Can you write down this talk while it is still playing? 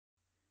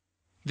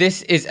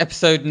This is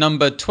episode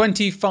number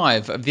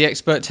 25 of the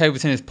Expert Table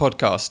Tennis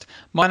Podcast.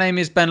 My name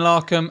is Ben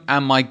Larcombe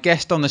and my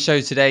guest on the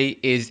show today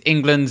is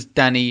England's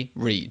Danny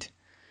Reid.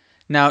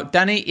 Now,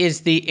 Danny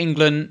is the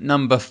England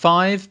number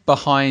 5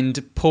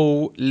 behind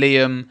Paul,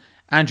 Liam,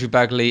 Andrew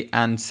Bagley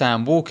and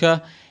Sam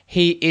Walker.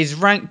 He is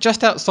ranked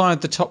just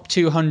outside the top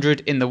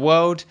 200 in the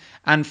world,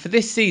 and for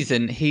this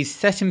season he's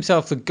set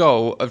himself the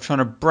goal of trying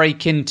to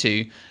break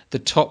into the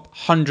top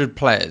 100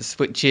 players,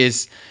 which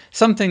is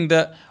something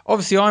that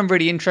obviously I'm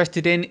really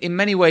interested in. In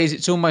many ways,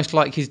 it's almost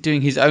like he's doing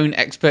his own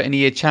Expert in a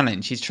Year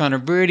challenge. He's trying to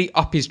really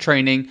up his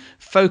training,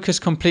 focus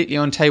completely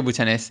on table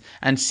tennis,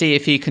 and see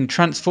if he can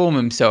transform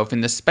himself in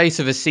the space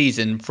of a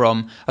season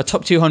from a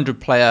top 200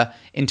 player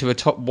into a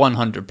top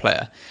 100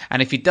 player.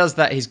 And if he does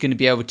that, he's going to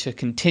be able to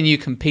continue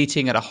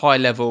competing at a high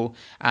level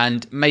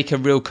and make a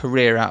real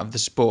career out of the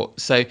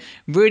sport. So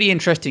really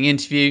interesting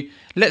interview.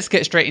 Let's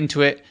get straight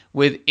into it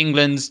with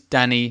England's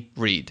Danny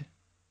Reid.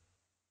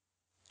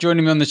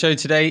 Joining me on the show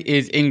today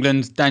is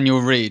England's Daniel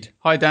Reid.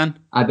 Hi, Dan.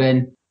 Hi,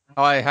 Ben.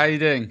 Hi, how are you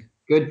doing?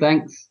 Good,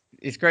 thanks.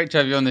 It's great to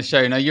have you on the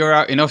show. Now, you're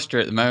out in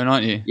Austria at the moment,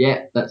 aren't you?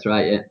 Yeah, that's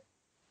right, yeah.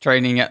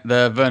 Training at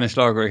the Werner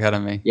Schlager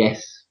Academy.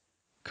 Yes.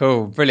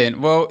 Cool, brilliant.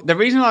 Well, the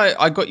reason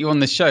I got you on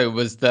the show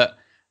was that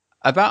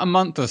about a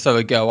month or so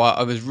ago,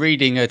 I was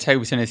reading a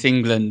Table Tennis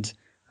England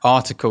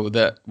article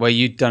where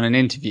you'd done an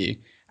interview.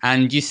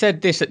 And you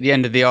said this at the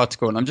end of the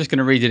article, and I'm just going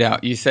to read it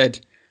out. You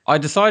said, "I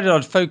decided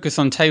I'd focus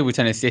on table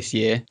tennis this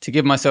year to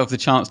give myself the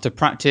chance to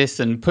practice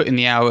and put in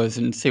the hours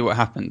and see what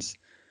happens.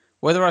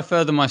 Whether I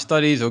further my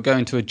studies or go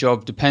into a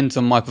job depends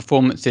on my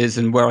performances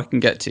and where I can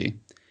get to.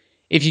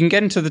 If you can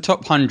get into the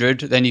top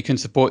 100, then you can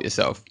support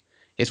yourself.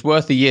 It's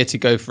worth a year to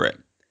go for it.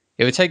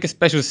 It would take a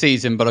special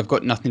season, but I've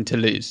got nothing to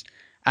lose."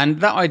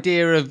 And that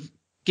idea of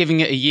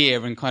giving it a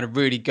year and kind of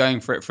really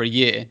going for it for a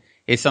year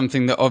is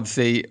something that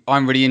obviously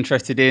I'm really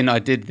interested in. I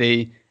did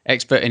the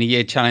Expert in a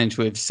Year challenge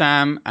with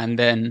Sam, and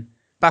then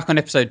back on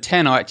episode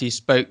 10, I actually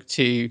spoke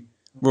to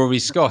Rory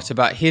Scott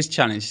about his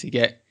challenge to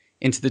get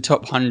into the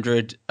top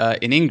 100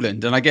 in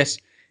England. And I guess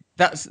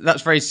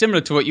that's very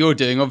similar to what you're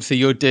doing. Obviously,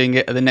 you're doing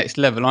it at the next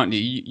level, aren't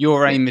you?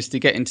 Your aim is to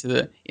get into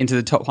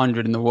the top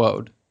 100 in the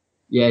world.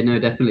 Yeah, no,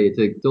 definitely.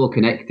 It's all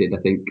connected,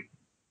 I think.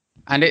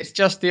 And it's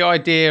just the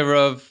idea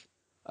of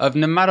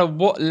no matter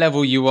what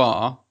level you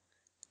are,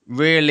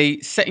 really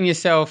setting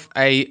yourself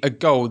a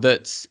goal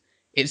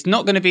it's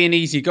not going to be an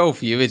easy goal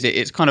for you, is it?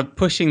 It's kind of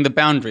pushing the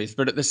boundaries,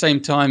 but at the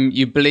same time,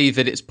 you believe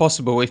that it's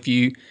possible if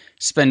you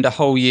spend a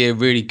whole year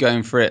really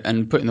going for it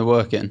and putting the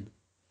work in.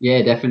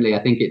 Yeah, definitely.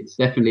 I think it's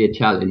definitely a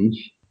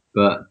challenge,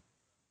 but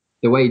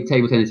the way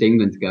Table Tennis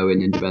England's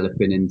going and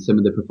developing and some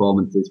of the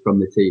performances from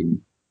the team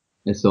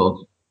has sort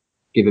of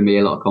given me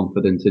a lot of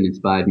confidence and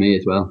inspired me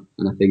as well.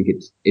 And I think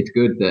it's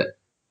good that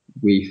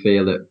we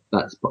feel that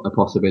that's a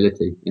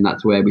possibility, and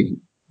that's where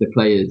the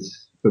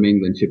players from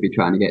England should be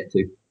trying to get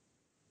to.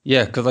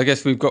 Yeah, because I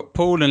guess we've got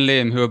Paul and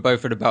Liam who are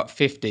both at about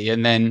 50,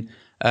 and then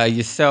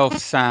yourself,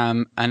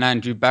 Sam and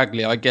Andrew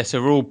Bagley, I guess,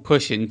 are all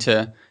pushing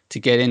to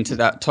get into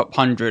that top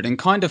 100 and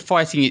kind of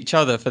fighting each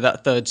other for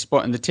that third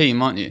spot in the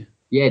team, aren't you?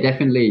 Yeah,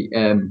 definitely.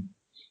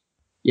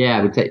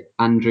 I would say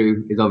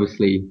Andrew is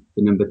obviously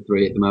the number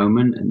 3 at the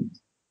moment, and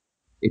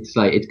it's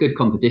good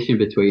competition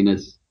between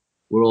us.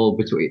 We're all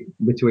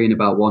between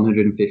about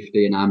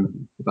 150 and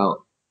I'm about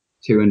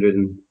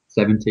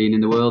 217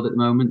 in the world at the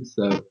moment.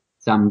 So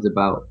Sam's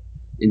about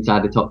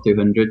inside the top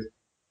 200.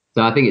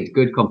 So I think it's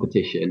good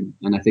competition,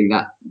 and I think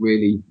that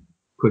really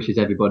pushes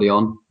everybody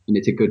on, and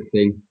it's a good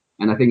thing.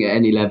 And I think at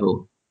any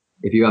level,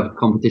 if you have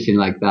competition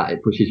like that,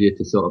 it pushes you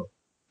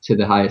to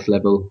the highest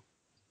level,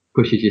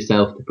 pushes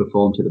yourself to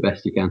perform to the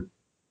best you can.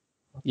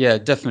 Yeah,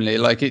 definitely.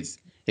 Like it's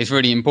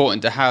really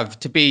important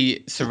to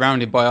be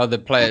surrounded by other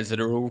players that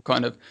are all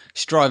kind of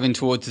striving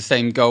towards the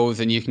same goals,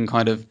 and you can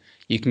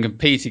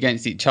compete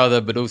against each other,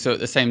 but also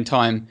at the same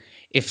time,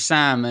 if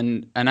Sam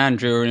and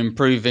Andrew are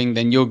improving,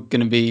 then you're going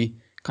to be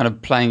kind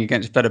of playing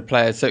against better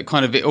players. So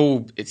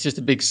it's just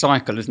a big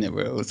cycle, isn't it?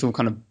 Where it's all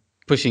kind of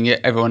pushing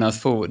everyone else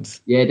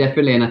forwards. Yeah,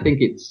 definitely. And I think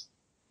it's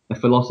a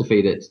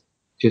philosophy that's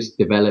just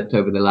developed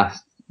over the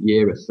last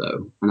year or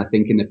so. And I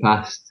think in the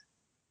past,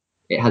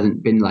 it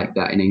hasn't been like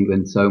that in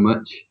England so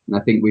much. And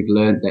I think we've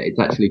learned that it's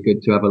actually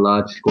good to have a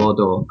large squad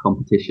or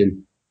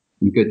competition,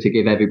 and good to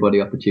give everybody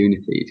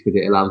opportunities, because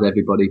it allows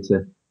everybody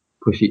to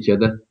push each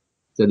other.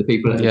 So the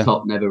people at the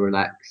top never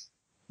relax,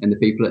 and the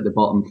people at the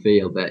bottom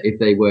feel that if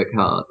they work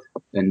hard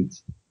and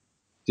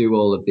do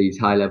all of these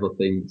high level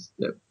things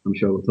that I'm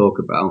sure we'll talk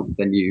about,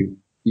 then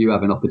you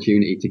have an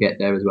opportunity to get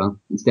there as well,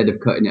 instead of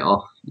cutting it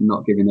off and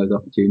not giving those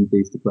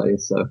opportunities to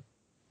players. So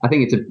I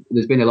think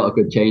there's been a lot of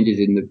good changes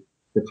in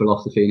the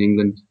philosophy in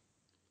England.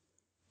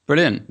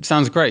 Brilliant.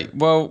 Sounds great.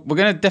 Well, we're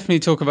going to definitely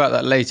talk about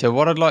that later.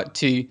 What I'd like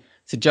to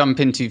jump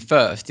into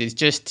first is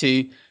just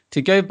to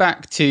go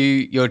back to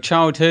your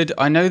childhood.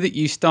 I know that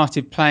you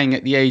started playing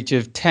at the age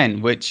of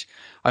 10, which,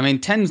 I mean,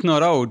 10's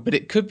not old, but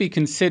it could be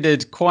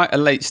considered quite a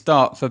late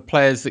start for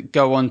players that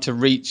go on to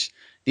reach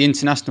the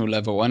international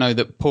level. I know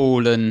that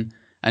Paul and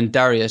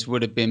Darius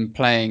would have been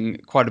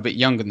playing quite a bit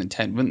younger than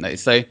 10, wouldn't they?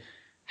 So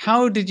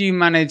How did you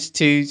manage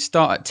to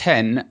start at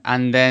 10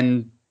 and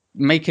then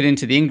make it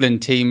into the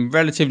England team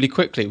relatively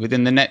quickly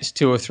within the next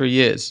 2 or 3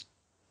 years?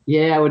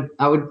 Yeah,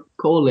 I would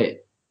call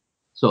it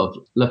sort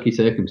of lucky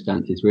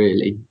circumstances,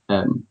 really.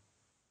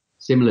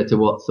 Similar to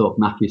what sort of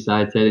Matthew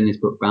Side said in his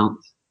book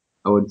Bounce,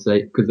 I would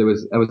say, because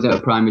I was at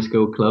a primary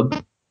school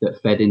club that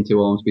fed into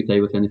Ormsby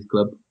Table Tennis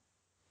Club,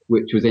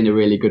 which was in a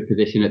really good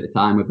position at the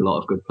time with a lot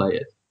of good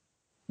players.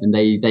 And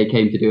they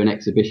came to do an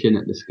exhibition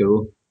at the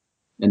school.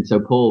 And so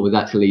Paul was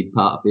actually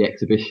part of the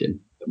exhibition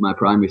at my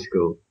primary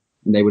school,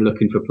 and they were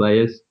looking for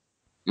players.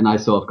 And I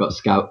sort of got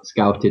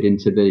scouted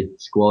into the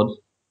squad.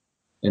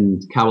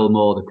 And Carol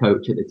Moore, the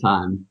coach at the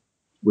time,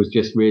 was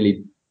just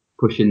really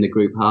pushing the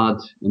group hard.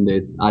 And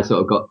I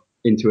sort of got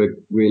into a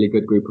really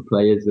good group of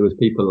players. There was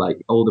people like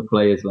older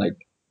players like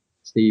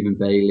Stephen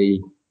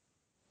Bailey,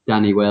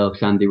 Danny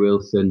Welsh, Andy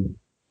Wilson,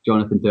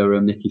 Jonathan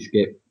Durham, Nicky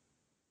Skip,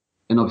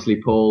 and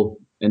obviously Paul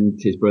and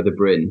his brother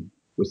Bryn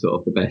were sort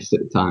of the best at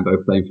the time,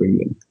 both playing for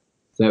England.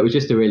 So it was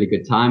just a really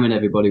good time, and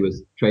everybody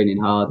was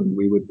training hard, and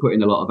we would put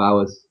in a lot of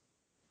hours.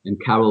 And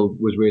Carol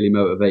was really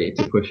motivated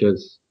to push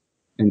us,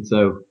 and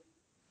so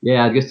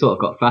yeah, I just sort of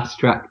got fast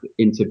tracked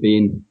into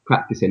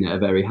practicing at a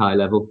very high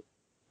level,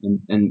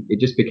 and it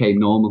just became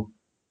normal.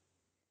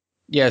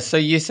 Yeah, so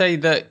you say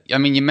that, I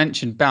mean, you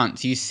mentioned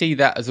bounce. You see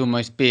that as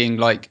almost being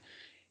like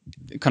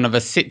kind of a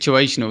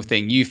situational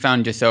thing. You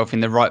found yourself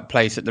in the right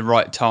place at the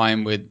right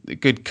time with a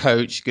good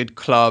coach, good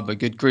club, a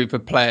good group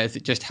of players.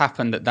 It just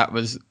happened that that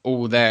was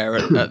all there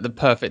at the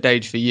perfect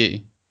age for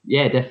you.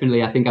 Yeah,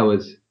 definitely. I think I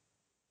was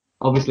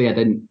obviously I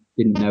didn't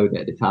know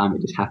that at the time.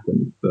 It just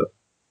happened, but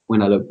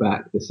when I look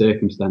back, the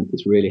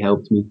circumstances really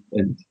helped me.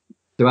 And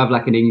to have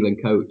like an England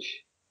coach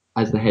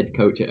as the head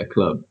coach at a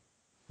club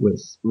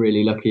was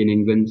really lucky in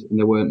England, and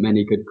there weren't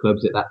many good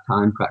clubs at that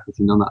time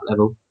practicing on that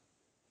level.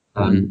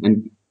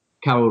 And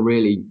Carol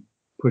really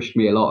pushed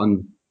me a lot,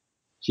 and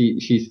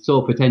she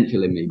saw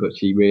potential in me, but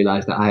she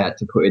realised that I had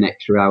to put in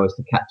extra hours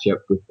to catch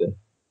up with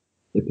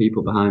the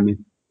people behind me.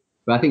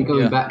 But I think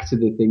going back to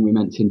the thing we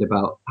mentioned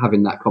about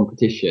having that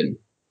competition,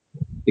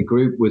 the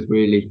group was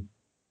really,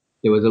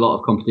 there was a lot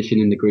of competition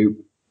in the group,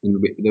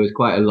 and there was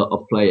quite a lot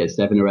of players,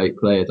 7 or 8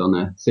 players on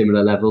a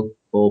similar level,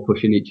 all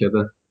pushing each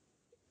other.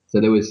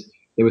 So there was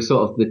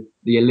sort of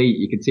the elite.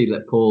 You could see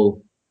that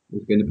Paul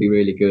was going to be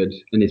really good,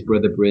 and his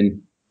brother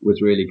Bryn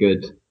was really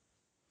good.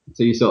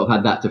 So you sort of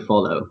had that to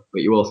follow,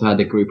 but you also had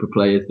a group of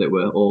players that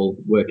were all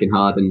working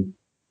hard, and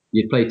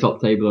you'd play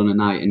top table on a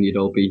night and you'd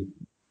all be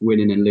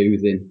winning and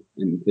losing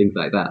and things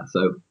like that.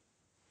 So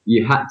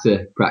you had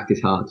to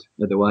practice hard,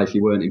 otherwise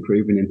you weren't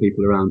improving and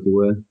people around you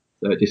were.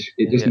 So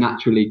it just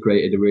naturally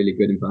created a really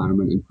good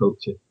environment and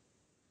culture.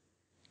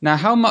 Now,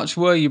 how much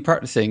were you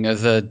practicing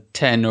as a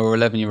 10 or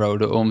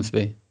 11-year-old at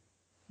Ormsby?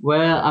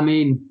 Well, I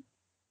mean,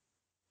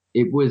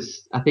 it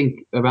was, I think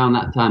around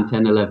that time,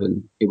 10,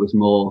 11, it was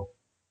more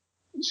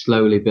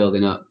slowly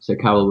building up. So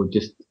Carol would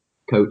just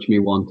coach me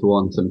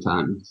one-to-one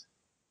sometimes.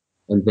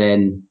 And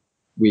then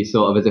we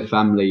sort of as a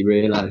family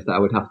realised that I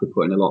would have to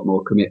put in a lot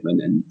more commitment,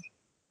 and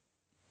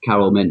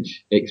Carol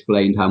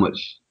explained how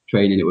much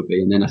training it would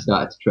be. And then I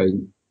started to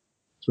train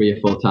 3 or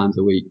 4 times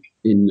a week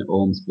in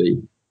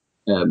Ormsby.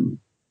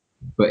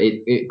 But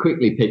it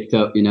quickly picked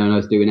up, and I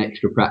was doing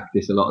extra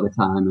practice a lot of the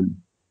time. And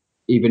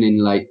even in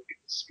like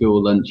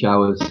school lunch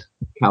hours,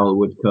 Carol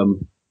would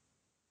come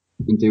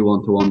and do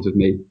one-to-ones with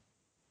me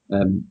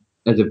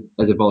as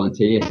a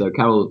volunteer. So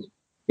Carol's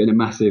been a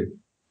massive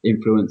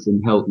influence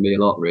and helped me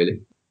a lot,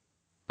 really.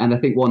 And I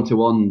think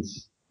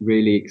one-to-ones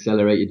really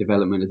accelerate your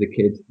development as a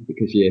kid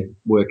because you're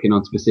working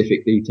on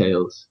specific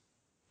details,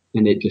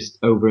 and it just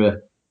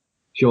over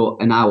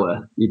an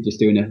hour, you're just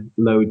doing a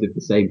load of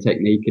the same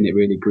technique, and it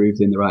really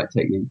grooves in the right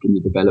technique, and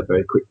you develop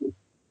very quickly.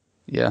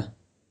 Yeah.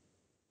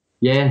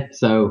 Yeah.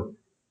 So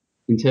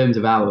in terms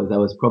of hours, I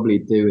was probably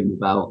doing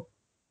about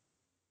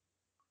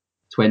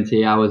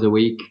 20 hours a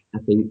week, I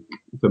think,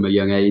 from a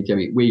young age. I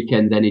mean,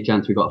 weekends, any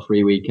chance we got a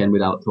free weekend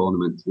without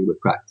tournaments, we would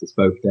practice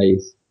both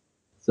days.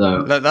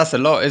 So that's a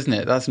lot, isn't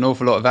it? That's an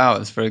awful lot of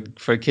hours for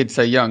a kid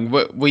so young.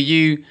 Were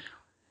you?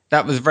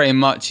 That was very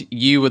much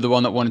you were the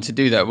one that wanted to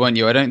do that, weren't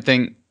you? I don't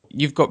think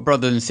you've got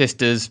brothers and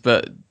sisters,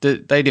 but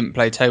they didn't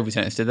play table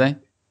tennis, did they?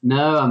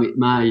 No, I mean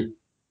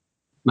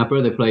my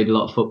brother played a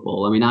lot of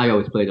football. I mean, I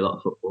always played a lot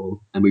of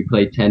football, and we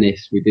played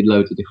tennis. We did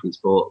loads of different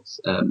sports.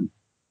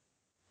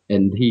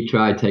 And he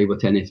tried table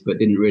tennis, but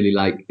didn't really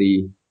like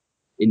the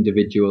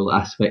individual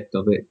aspect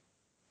of it.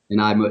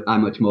 And I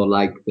much more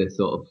like the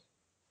sort of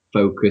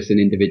focus and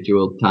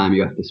individual time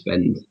you have to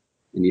spend.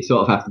 And you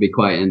sort of have to be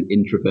quite an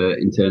introvert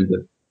in terms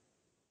of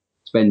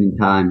spending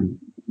time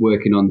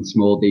working on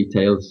small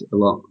details a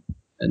lot.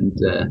 And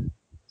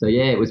so,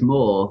 yeah, it was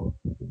more,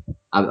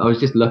 I was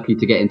just lucky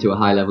to get into a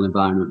high level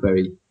environment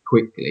very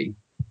quickly.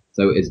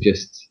 So it was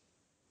just,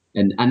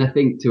 and I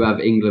think to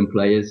have England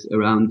players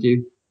around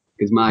you,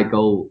 because my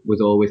goal was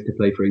always to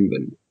play for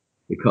England,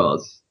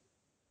 because,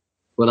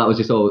 well, that was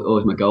just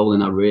always my goal.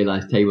 And I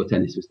realised table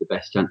tennis was the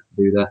best chance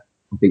to do that.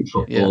 I think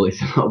football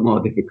is a lot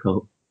more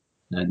difficult.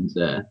 And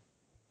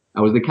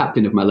I was the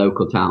captain of my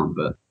local town,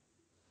 but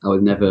I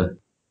was never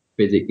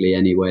physically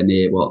anywhere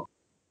near what,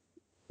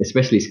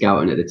 especially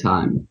scouting at the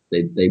time,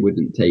 they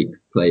wouldn't take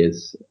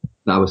players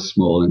that was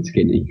small and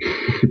skinny,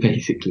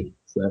 basically.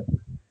 So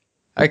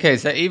Okay,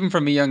 so even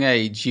from a young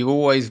age, you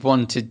always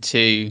wanted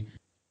to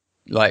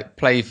like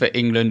play for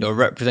England or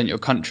represent your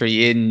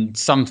country in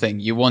something.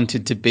 You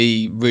wanted to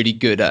be really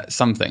good at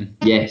something.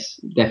 yes,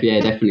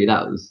 definitely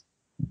that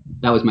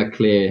was my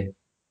clear.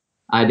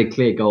 I had a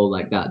clear goal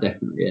like that,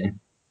 definitely, yeah.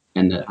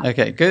 And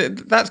Okay,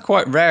 'cause that's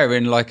quite rare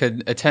in like a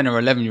 10 or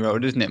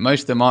 11-year-old, isn't it?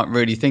 Most of them aren't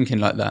really thinking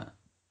like that.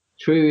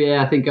 true,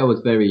 yeah. I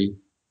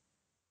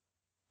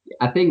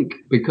think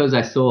because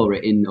I saw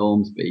it in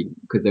Ormsby,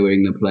 because they were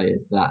England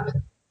players, that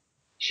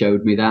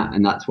showed me that,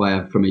 and that's why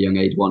I, from a young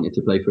age, wanted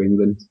to play for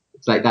England.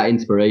 It's like that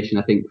inspiration.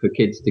 I think for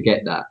kids to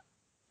get that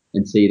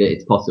and see that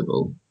it's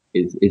possible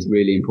is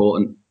really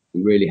important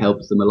and really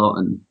helps them a lot.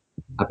 And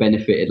I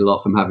benefited a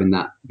lot from having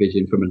that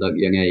vision from a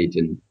young age.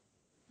 And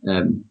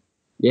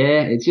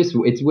yeah,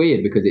 it's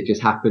weird because it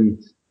just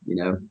happened. You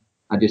know,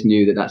 I just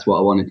knew that that's what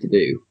I wanted to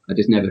do. I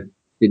just never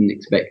didn't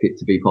expect it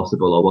to be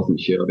possible or wasn't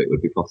sure if it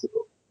would be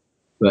possible.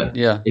 But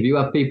Yeah. if you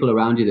have people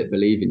around you that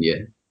believe in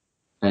you,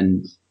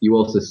 and you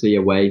also see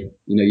a way,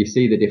 you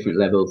see the different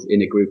levels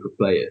in a group of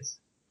players,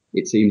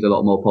 it seems a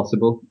lot more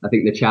possible. I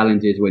think the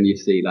challenge is when you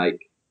see like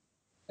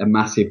a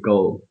massive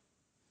goal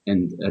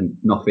and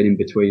nothing in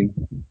between.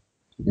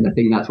 And I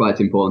think that's why it's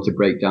important to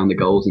break down the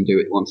goals and do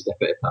it one step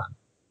at a time.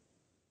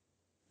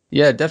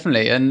 Yeah,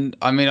 definitely. And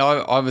I mean,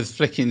 I was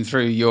flicking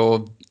through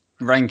your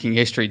ranking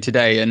history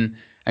today,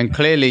 and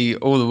clearly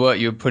all the work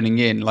you were putting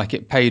in, like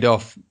it paid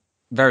off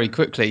very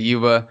quickly. You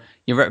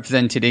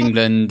represented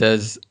England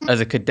as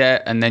a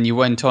cadet, and then you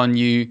went on.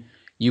 You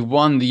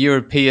won the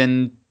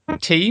European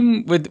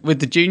team with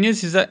the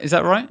juniors. Is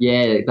that right?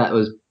 Yeah, that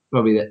was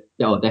probably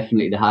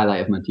definitely the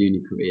highlight of my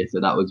junior career. So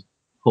that was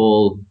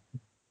Paul,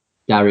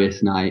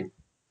 Darius Knight,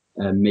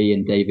 me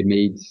and David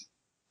Meads.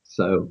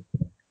 So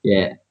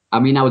yeah, I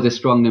mean, I was a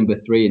strong number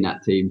 3 in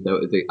that team.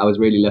 So I was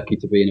really lucky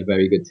to be in a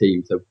very good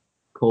team. So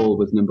Paul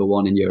was number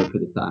 1 in Europe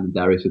at the time and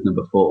Darius was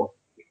number 4.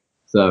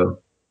 So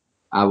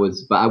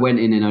but I went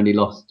in and only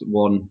lost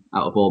 1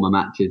 out of all my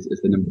matches as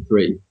the number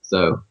 3.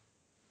 So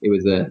it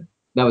was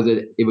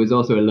it was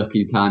also a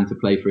lucky time to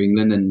play for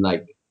England. And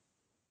like,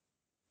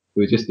 it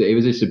was just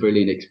a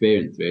brilliant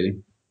experience,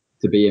 really,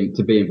 to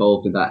be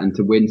involved in that and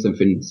to win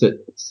something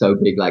so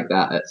big like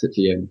that at such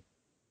a young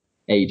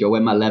age, or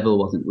when my level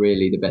wasn't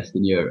really the best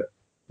in Europe.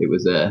 It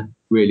was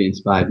really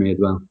inspired me as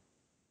well.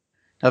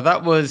 Now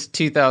that was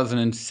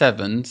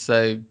 2007,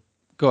 so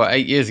got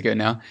 8 years ago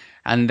now.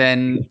 And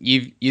then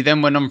you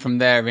then went on from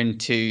there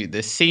into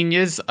the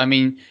seniors. I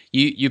mean,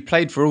 you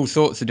played for all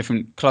sorts of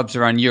different clubs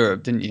around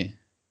Europe, didn't you?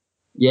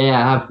 Yeah,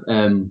 I have.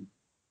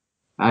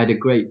 I had a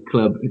great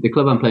club. The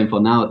club I'm playing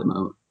for now at the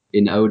moment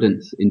in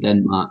Odense in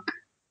Denmark.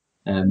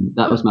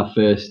 That was my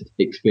first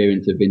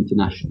experience of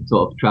international,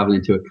 sort of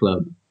traveling to a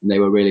club. And they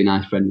were a really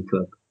nice, friendly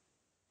club.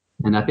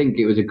 And I think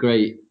it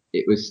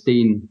was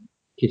Steen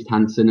Kist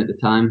Hansen at the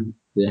time,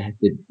 the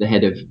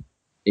head of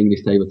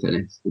English table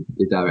tennis, the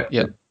Yeah.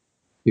 director,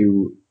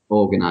 who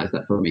organised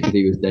that for me because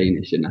he was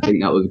Danish. And I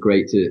think that was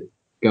great to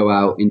go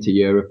out into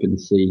Europe and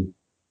see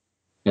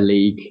a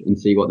league and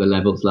see what the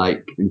level's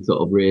like and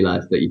sort of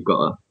realise that you've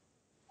got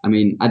I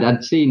mean,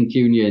 I'd seen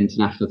junior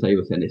international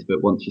table tennis,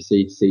 but once you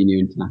see senior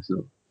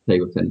international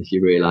table tennis,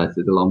 you realise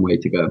there's a long way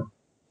to go.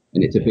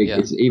 And Yeah.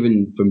 it's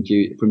even from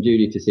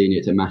junior to senior,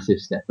 it's a massive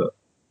step up.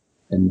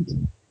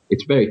 And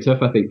it's very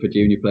tough, I think, for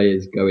junior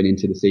players going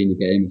into the senior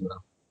game as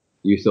well.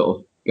 You sort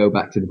of go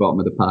back to the bottom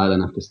of the pile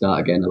and have to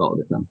start again a lot of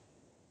the time.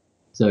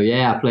 So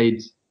yeah, I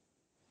played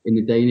in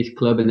the Danish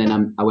club, and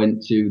then I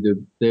went to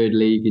the third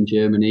league in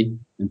Germany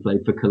and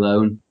played for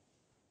Cologne,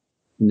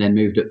 and then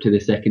moved up to the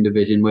second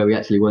division where we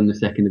actually won the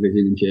second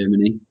division in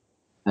Germany.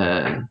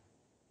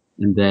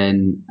 And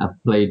then I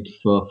played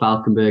for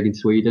Falkenberg in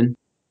Sweden,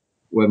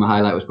 where my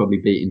highlight was probably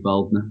beating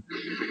Waldner.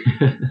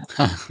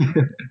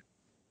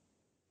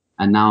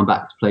 And now I'm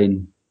back to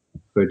playing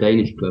for a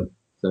Danish club.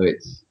 So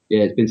it's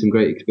been some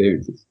great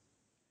experiences.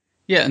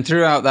 Yeah, and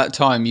throughout that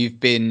time, you've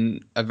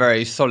been a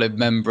very solid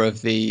member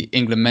of the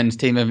England men's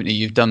team, haven't you?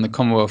 You've done the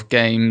Commonwealth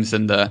Games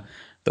and the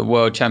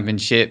World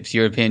Championships,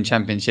 European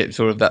Championships,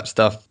 all of that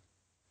stuff.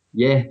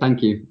 Yeah,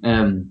 thank you.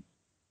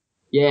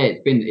 Yeah,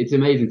 it's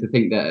amazing to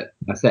think that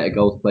I set a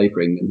goal to play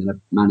for England and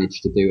I've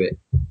managed to do it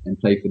and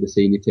play for the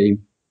senior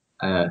team.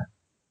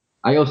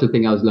 I also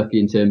think I was lucky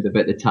in terms of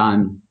at the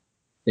time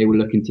they were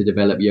looking to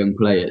develop young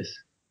players.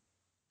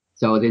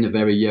 So I was in a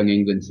very young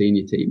England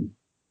senior team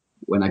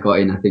when I got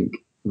in, I think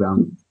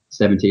around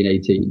 17,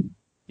 18.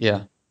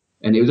 Yeah.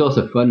 And it was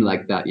also fun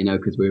like that,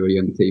 because we were a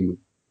young team with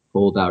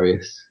Paul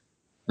Darius,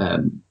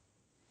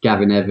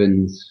 Gavin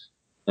Evans,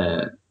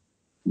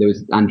 there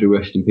was Andrew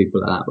Rushton,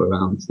 people like that were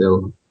around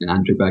still, and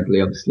Andrew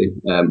Bagley, obviously.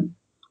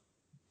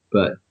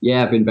 But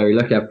yeah, I've been very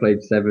lucky. I've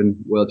played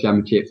 7 World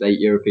Championships, 8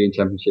 European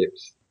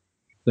Championships.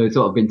 So it's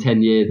sort of been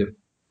 10 years of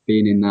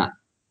being in that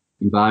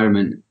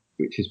environment,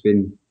 which has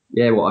been,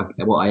 yeah, what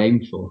I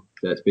aimed for.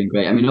 So it's been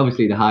great. I mean,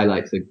 obviously the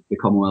highlights are the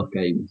Commonwealth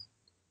Games.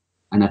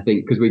 And I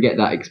think because we get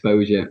that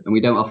exposure, and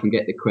we don't often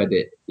get the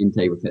credit in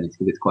table tennis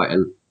because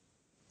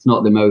it's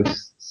not the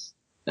most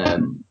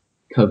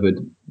covered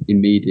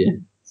in media.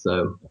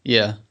 So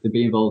Yeah. to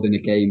be involved in a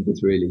game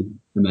was really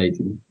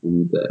amazing,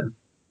 and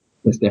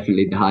that's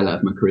definitely the highlight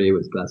of my career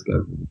was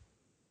Glasgow.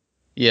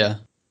 Yeah.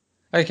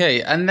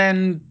 Okay, and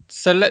then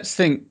so let's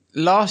think.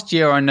 Last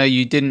year, I know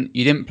you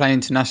didn't play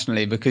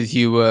internationally because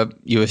you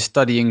were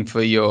studying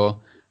for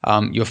your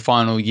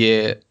final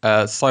year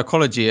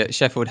psychology at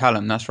Sheffield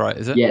Hallam. That's right,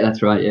 is it? Yeah,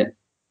 that's right. Yeah,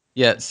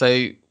 Yeah.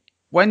 So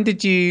when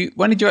did you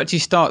actually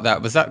start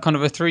that? Was that kind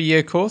of a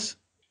 3-year course?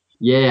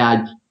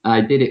 yeah,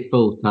 I did it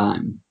full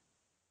time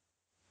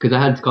because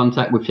I had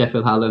contact with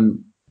Sheffield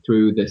Hallam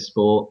through the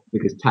sport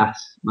because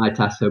my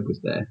TAS hub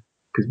was there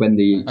because when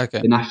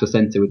Okay. the national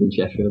centre was in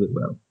Sheffield as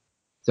well.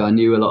 So I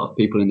knew a lot of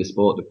people in the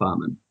sport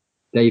department.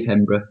 Dave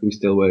Hembrough, who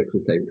still works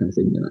with Table Tennis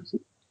England, actually.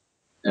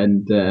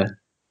 And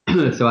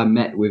so I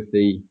met with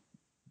the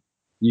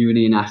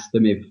uni and asked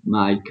them if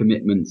my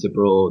commitments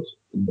abroad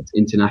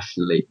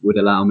internationally would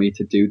allow me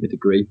to do the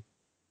degree.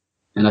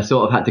 And I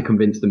sort of had to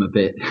convince them a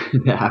bit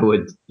that I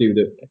would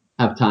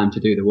have time to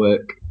do the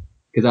work.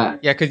 Yeah,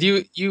 because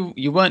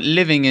you weren't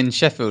living in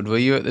Sheffield, were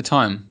you at the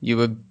time? You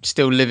were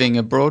still living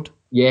abroad?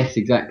 Yes,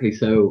 exactly.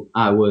 So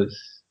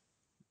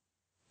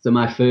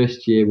my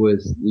first year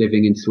was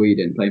living in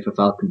Sweden playing for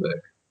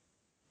Falkenberg.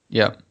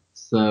 Yeah.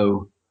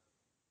 So,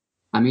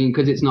 I mean,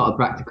 because it's not a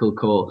practical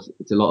course,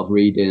 it's a lot of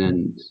reading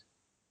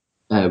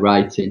and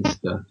writing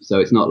stuff. So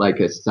it's not like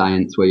a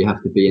science where you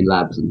have to be in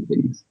labs and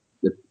things.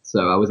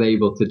 So I was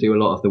able to do a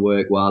lot of the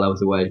work while I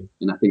was away.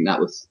 And I think that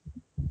was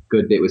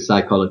good. It was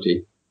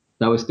psychology.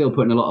 So I was still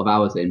putting a lot of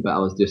hours in, but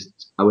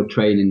I would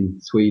train in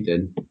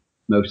Sweden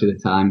most of the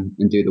time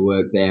and do the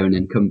work there and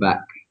then come back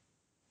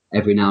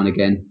every now and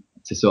again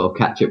to sort of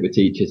catch up with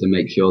teachers and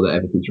make sure that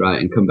everything's right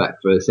and come back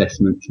for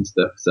assessments and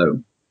stuff.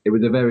 So it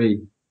was a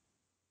very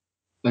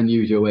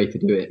unusual way to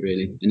do it,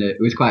 really. And it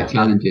was quite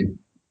challenging.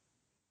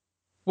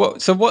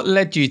 What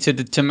led you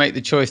to make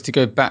the choice to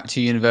go back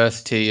to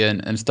university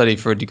and study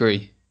for a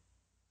degree?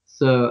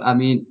 So, I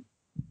mean,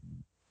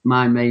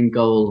 my main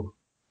goal,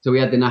 so we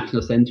had the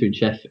National Centre in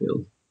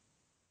Sheffield.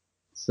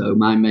 So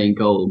my main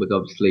goal was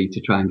obviously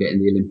to try and get in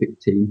the Olympic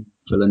team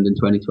for London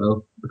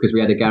 2012 because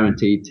we had a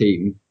guaranteed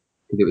team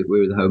because we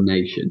were the home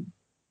nation.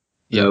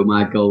 So Yeah.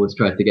 my goal was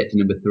try to get to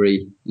number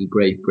 3 in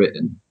Great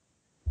Britain.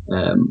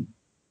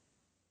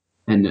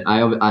 And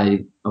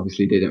I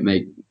obviously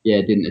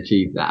didn't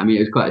achieve that. I mean,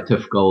 it was quite a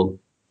tough goal.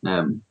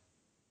 I'm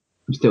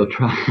still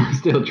trying, I'm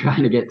still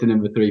trying to get to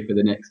number 3 for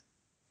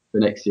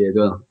next year as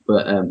well.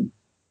 But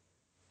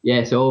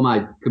yeah, so all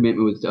my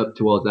commitment was up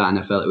towards that, and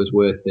I felt it was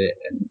worth it.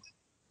 And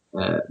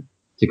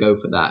to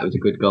go for that, it was a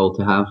good goal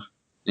to have.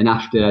 And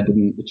after I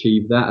didn't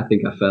achieve that, I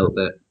think I felt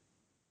that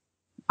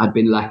I'd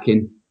been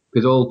lacking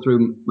because all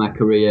through my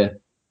career,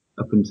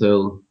 up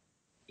until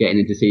getting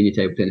into senior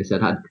table tennis,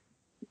 I'd had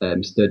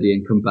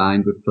studying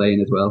combined with playing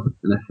as well.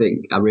 And I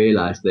think I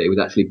realised that it was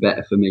actually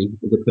better for me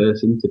as a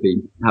person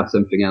to have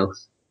something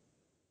else.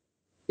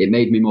 It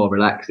made me more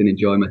relaxed and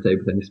enjoy my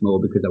table tennis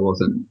more because I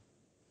wasn't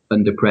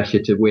under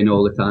pressure to win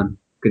all the time.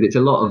 Because it's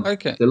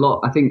Okay. a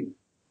lot. I think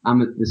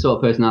I'm the sort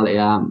of personality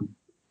I am.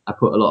 I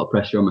put a lot of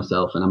pressure on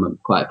myself, and I'm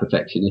quite a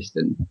perfectionist.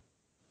 And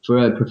for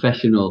a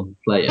professional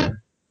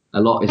player,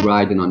 a lot is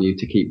riding on you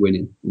to keep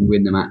winning and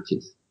win the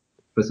matches.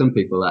 For some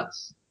people,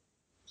 that's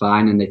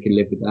fine, and they can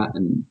live with that,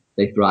 and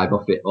they thrive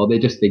off it, or they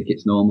just think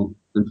it's normal.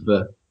 And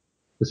for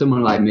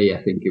someone like me,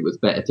 I think it was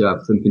better to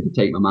have something to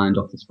take my mind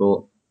off the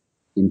sport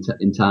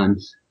in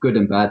times, good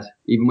and bad.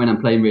 Even when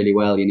I'm playing really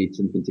well, you need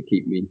something to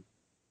keep me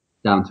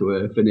down to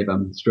earth, and if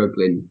I'm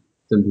struggling,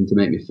 something to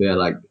make me feel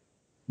like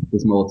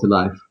there's more to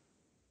life.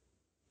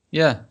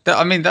 Yeah,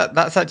 I mean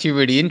that's actually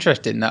really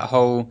interesting. The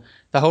whole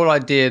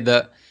idea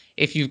that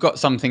if you've got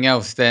something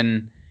else,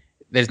 then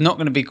there's not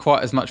going to be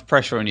quite as much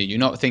pressure on you. You're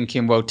not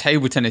thinking, well,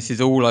 table tennis is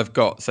all I've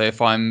got. So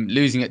if I'm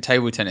losing at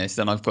table tennis,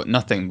 then I've got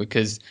nothing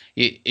because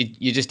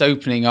you're just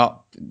opening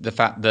up the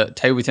fact that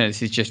table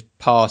tennis is just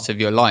part of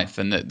your life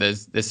and that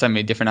there's so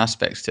many different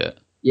aspects to it.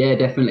 Yeah,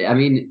 definitely. I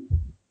mean,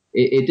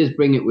 it does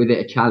bring it with it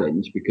a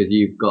challenge because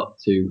you've got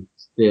to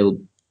still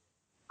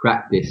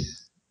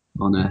practice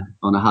on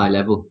a high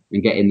level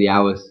and get in the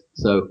hours.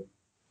 So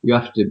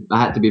I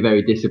had to be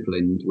very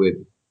disciplined with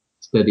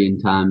studying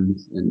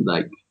times and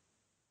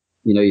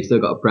you still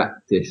got to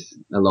practice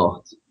a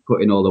lot,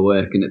 put in all the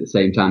work and at the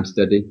same time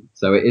study.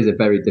 So it is a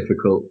very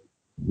difficult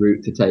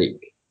route to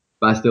take,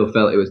 but I still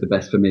felt it was the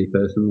best for me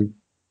personally.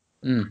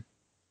 Mm.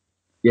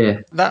 Yeah.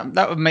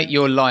 That would make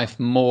your life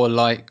more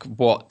like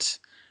what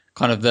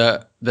kind of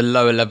the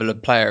lower level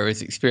of player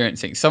is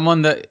experiencing.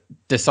 Someone that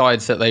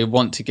decides that they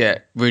want to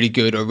get really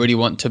good or really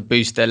want to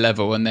boost their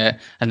level and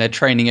they're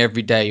training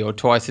every day or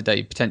twice a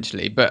day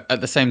potentially, but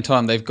at the same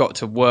time they've got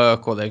to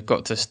work or they've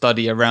got to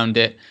study around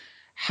it.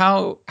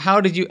 How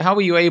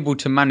were you able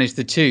to manage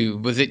the two?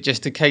 Was it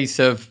just a case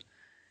of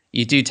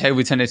you do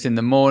table tennis in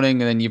the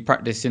morning and then you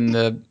practice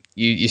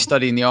you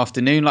study in the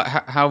afternoon? Like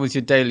how was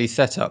your daily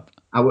setup?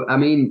 I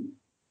mean,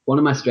 one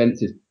of my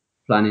strengths is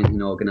planning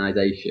and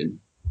organisation.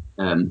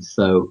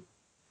 So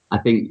I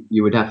think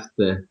you would have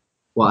to.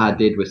 What I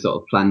did was sort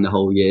of plan the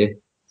whole year.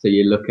 So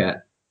you look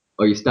at,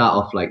 or you start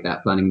off like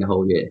that, planning the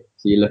whole year.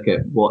 So you look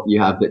at what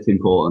you have that's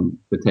important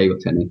for table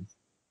tennis,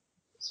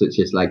 such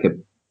as like a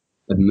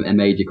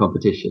major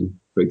competition,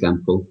 for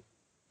example,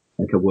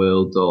 like a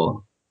world,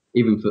 or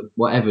even for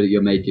whatever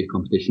your major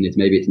competition is.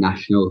 Maybe it's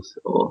nationals,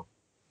 or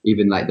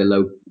even like the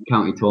low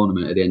county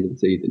tournament at the end of the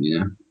season, you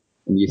know.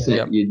 And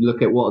you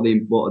look at what are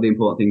the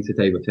important things for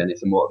table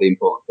tennis, and what are the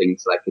important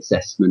things like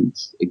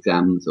assessments,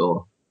 exams,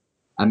 or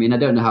I mean, I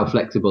don't know how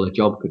flexible a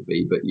job could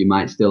be, but you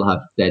might still have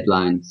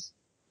deadlines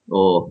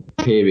or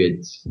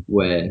periods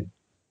where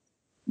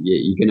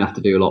you're going to have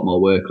to do a lot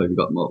more work, or you've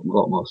got a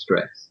lot more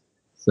stress.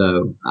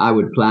 So I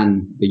would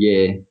plan the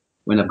year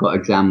when I've got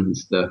exams and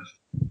stuff.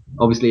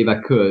 Obviously, if I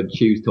could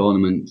choose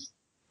tournaments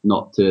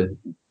not to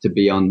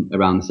be on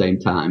around the same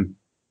time,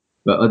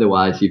 but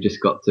otherwise you've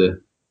just got to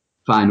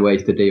find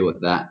ways to deal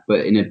with that.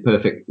 But in a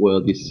perfect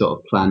world, you sort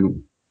of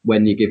plan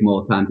when you give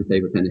more time to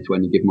table tennis,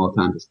 when you give more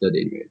time to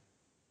studying.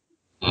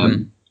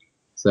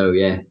 So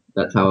yeah,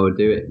 that's how I would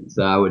do it.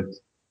 So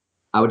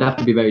I would have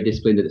to be very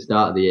disciplined at the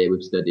start of the year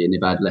with studying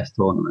if I had less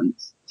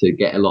tournaments to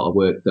get a lot of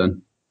work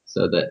done,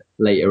 so that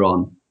later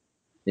on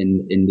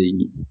in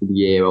the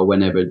year or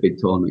whenever a big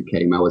tournament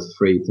came, I was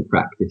free to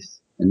practice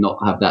and not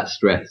have that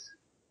stress.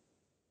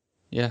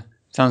 Yeah,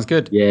 sounds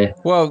good. Yeah.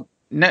 Well,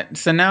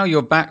 so now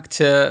you're back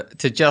to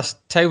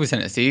just table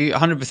tennis. Are you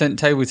 100%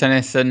 table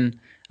tennis, and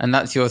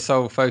that's your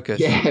sole focus?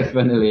 Yeah,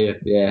 funnily,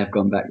 yeah, I've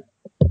gone back.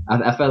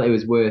 I felt it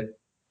was worth,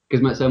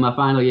 because my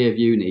final year of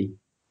uni,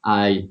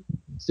 I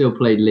still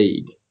played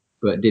league,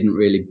 but didn't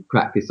really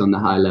practice on the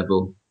high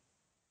level,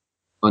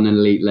 on an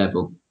elite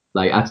level.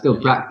 Like I still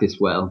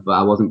practiced well, but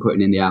I wasn't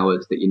putting in the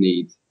hours that you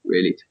need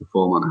really to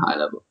perform on a high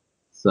level.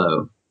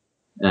 So,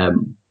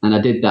 and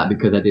I did that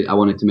because I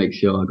wanted to make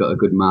sure I got a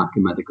good mark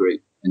in my degree,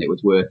 and it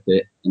was worth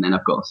it. And then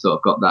I've got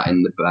that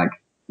in the bag,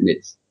 and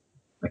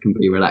I can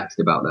be relaxed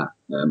about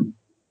that.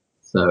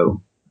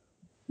 So,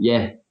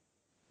 yeah.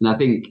 And I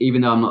think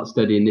even though I'm not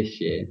studying this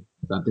year,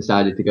 so I've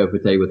decided to go for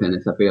table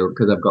tennis. I feel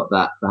because I've got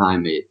that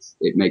behind me,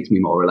 it makes me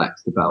more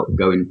relaxed about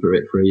going for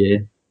it for a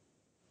year.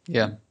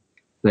 Yeah.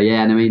 So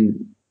yeah, and I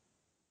mean,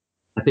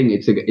 I think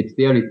it's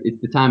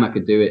the time I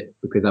could do it,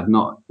 because I've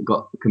not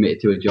got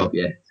committed to a job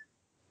yet,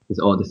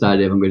 or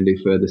decided if I'm going to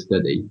do further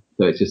study.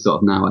 So it's just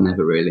sort of now or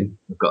never really.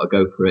 I've got to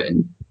go for it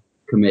and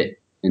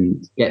commit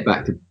and get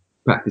back to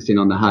practicing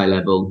on the high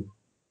level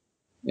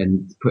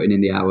and putting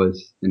in the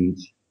hours. And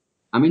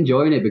I'm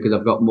enjoying it because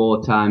I've got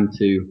more time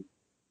to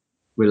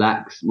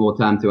relax, more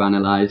time to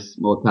analyze,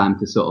 more time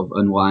to sort of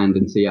unwind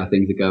and see how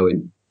things are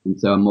going. And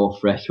so I'm more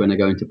fresh when I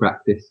go into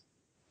practice,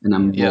 and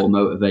I'm more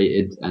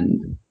motivated,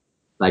 and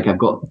like I've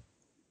got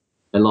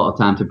a lot of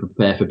time to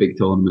prepare for big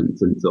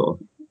tournaments and sort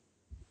of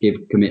give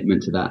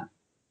commitment to that.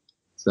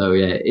 So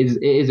yeah,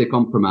 it is a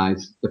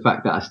compromise. The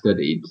fact that I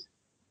studied,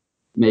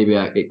 maybe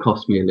it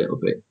cost me a little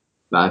bit,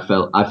 but I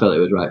felt it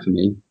was right for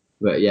me.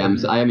 But yeah,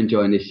 I am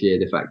enjoying this year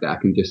the fact that I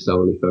can just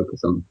solely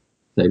focus on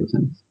table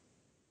tennis.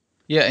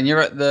 Yeah, and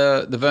you're at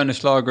the Werner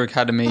Schlager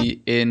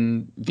Academy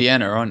in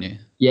Vienna, aren't you?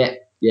 Yeah,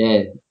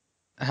 yeah.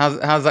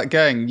 How's that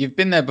going? You've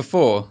been there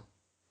before.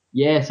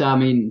 Yeah, so I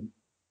mean,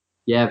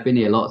 yeah, I've been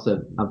here lots.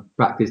 I've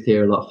practiced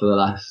here a lot for the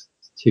last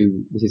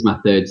two. This is my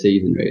third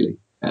season, really.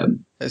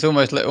 It's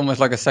almost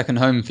like a second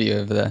home for you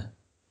over there.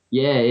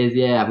 Yeah, it is.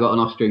 Yeah, I've got an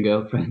Austrian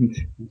girlfriend,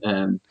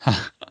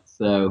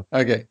 so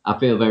Okay. I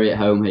feel very at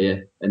home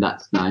here, and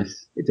that's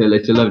nice. It's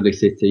a lovely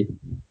city,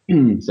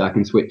 so I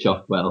can switch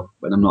off well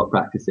when I'm not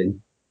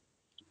practicing.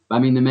 But I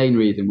mean, the main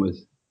reason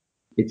was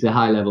it's a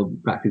high level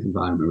practice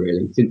environment,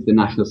 really. Since the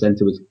National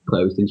Centre was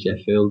closed in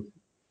Sheffield,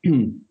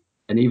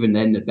 and even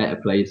then, the better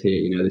players here,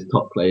 you know, there's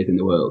top players in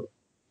the world.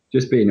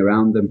 Just being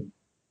around them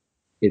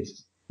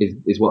is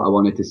what I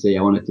wanted to see.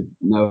 I wanted to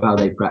know how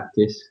they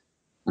practice,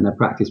 and I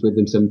practice with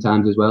them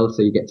sometimes as well,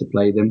 so you get to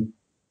play them.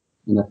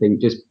 And I think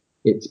just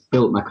it's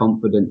built my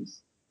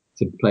confidence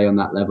to play on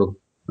that level.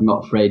 I'm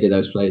not afraid of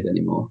those players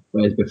anymore,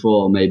 whereas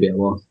before maybe I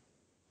was.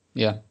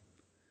 Yeah.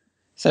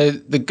 So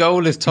the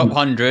goal is top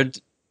 100.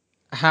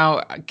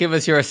 Give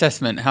us your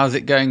assessment. How's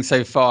it going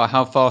so far?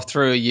 How far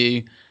through are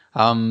you?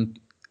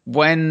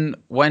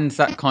 When's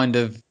that kind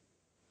of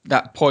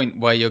that point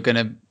where you're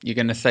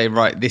gonna say,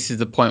 right, this is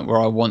the point where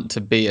I want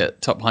to be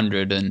at top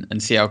 100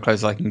 and see how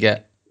close I can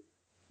get?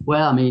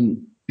 Well, I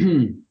mean,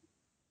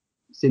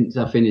 since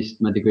I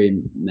finished my degree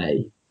in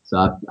May,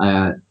 so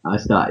I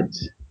started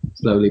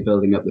slowly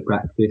building up the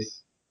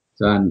practice.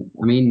 So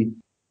I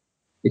mean,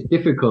 it's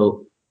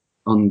difficult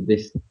on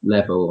this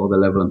level, or the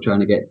level I'm trying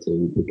to get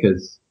to,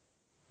 because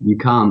you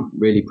can't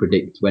really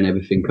predict when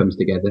everything comes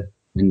together.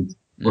 And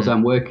also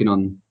I'm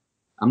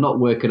not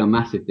working on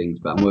massive things,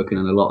 but I'm working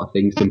on a lot of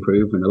things to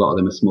improve, and a lot of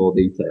them are small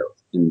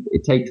details. And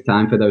it takes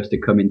time for those to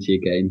come into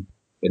your game,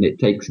 and it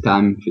takes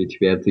time for you to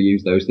be able to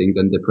use those things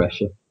under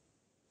pressure.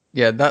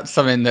 Yeah, that's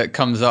something that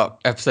comes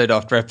up episode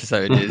after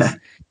episode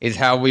is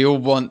how we all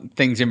want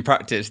things in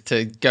practice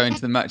to go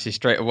into the matches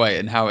straight away,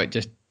 and how it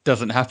just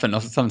doesn't happen,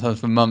 sometimes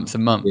for months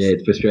and months. Yeah,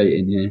 it's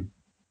frustrating, yeah.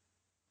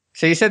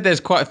 So you said there's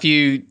quite a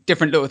few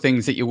different little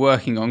things that you're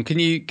working on. Can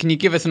you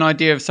give us an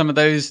idea of some of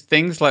those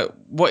things? Like,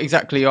 what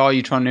exactly are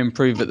you trying to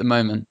improve at the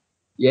moment?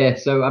 Yeah,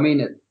 so I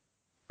mean,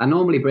 I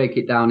normally break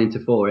it down into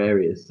 4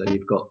 areas. So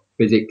you've got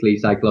physically,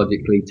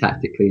 psychologically,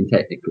 tactically, and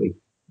technically.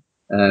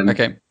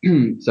 Okay.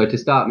 So to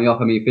start me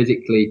off, I mean,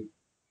 physically,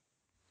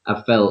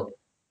 I've felt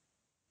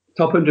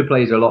top 100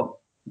 players are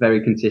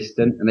very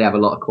consistent and they have a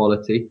lot of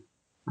quality.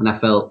 And I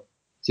felt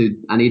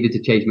I needed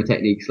to change my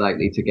technique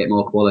slightly to get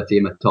more quality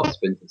in my top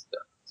spins and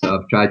stuff. So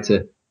I've tried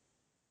to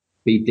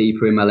be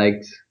deeper in my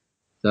legs.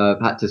 So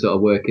I've had to sort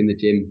of work in the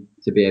gym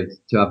to be able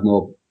to have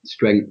more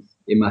strength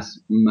in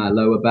my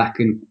lower back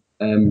and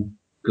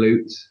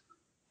glutes.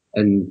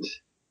 And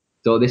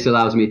so this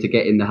allows me to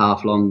get in the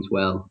half longs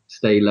well,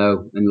 stay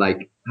low, and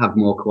like have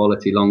more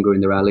quality longer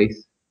in the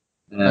rallies.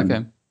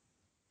 Okay.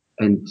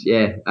 And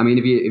yeah, I mean,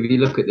 if you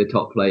look at the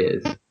top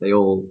players, they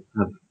all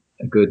have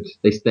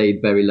they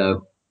stayed very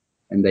low,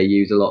 and they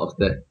use a lot of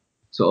the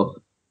sort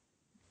of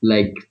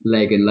leg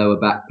and lower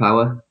back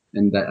power,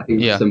 and I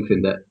think that's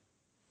something that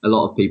a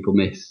lot of people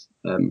miss.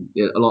 A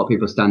lot of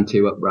people stand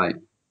too upright,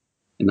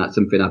 and that's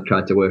something I've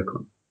tried to work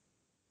on.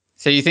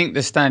 So you think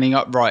the standing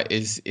upright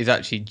is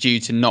actually due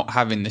to not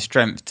having the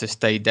strength to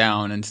stay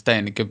down and stay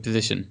in a good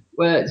position?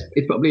 Well,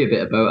 it's probably a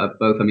bit of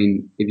both. I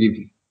mean, if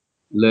you've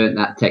learnt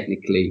that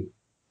technically,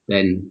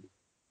 then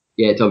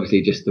yeah, it's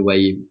obviously just the way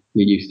you're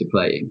used to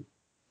playing.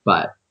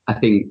 But I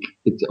think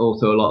it's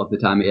also a lot of the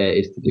time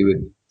is to do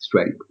with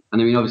strength.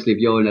 And I mean, obviously, if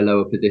you're in a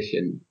lower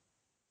position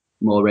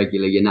more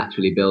regularly, you're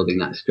naturally building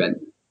that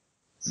strength.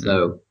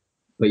 So,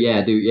 but yeah,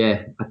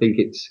 I think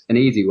it's an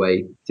easy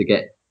way to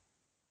get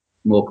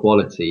more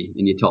quality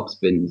in your top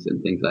spins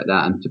and things like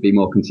that, and to be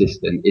more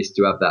consistent is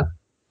to have that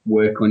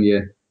work on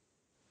your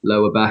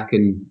lower back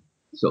and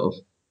sort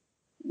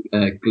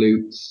of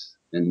glutes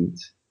and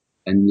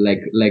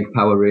leg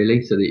power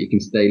really, so that you can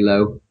stay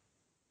low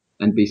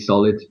and be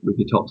solid with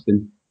your top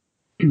spin.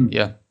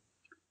 Yeah.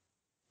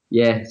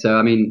 Yeah. So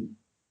I mean,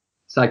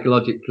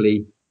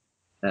 psychologically,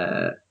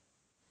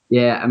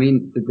 yeah, I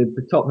mean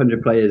the top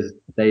 100 players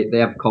they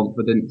have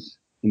confidence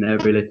in their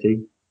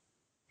ability.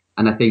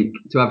 And I think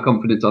to have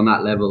confidence on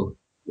that level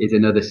is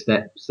another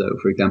step. So,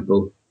 for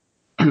example,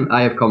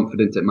 I have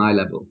confidence at my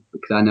level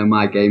because I know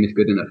my game is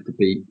good enough to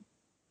beat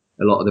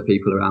a lot of the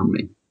people around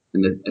me,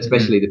 and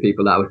especially the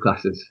people that I would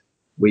class as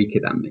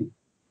weaker than me,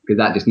 because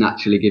that just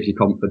naturally gives you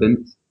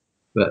confidence.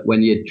 But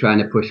when you're trying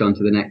to push on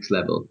to the next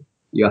level,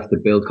 you have to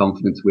build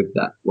confidence with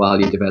that while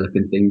you're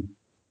developing things.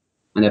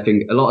 And I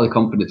think a lot of the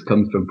confidence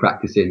comes from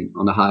practicing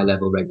on a high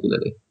level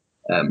regularly.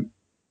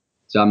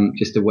 So I'm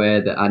just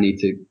aware that I need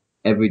to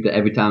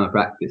every time I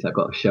practice, I've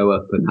got to show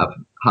up and have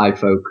high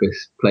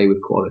focus, play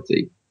with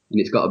quality, and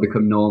it's got to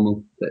become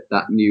normal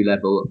that new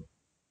level.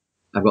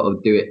 I've got to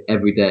do it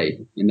every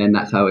day, and then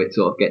that's how it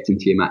sort of gets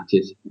into your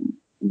matches.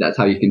 That's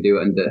how you can do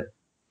it under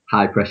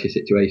high pressure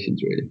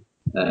situations, really.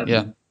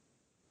 Yeah.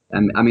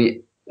 And I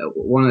mean,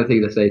 one of the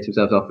things I say to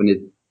myself often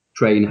is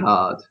train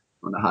hard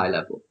on a high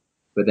level,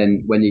 but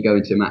then when you go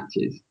into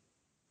matches,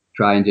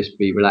 try and just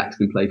be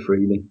relaxed and play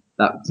freely.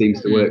 That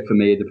seems to work for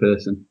me as a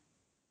person.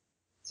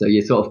 So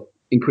you sort of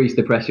increase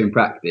the pressure in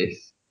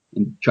practice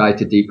and try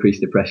to decrease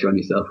the pressure on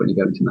yourself when you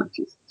go into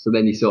matches. So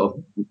then you sort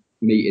of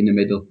meet in the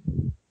middle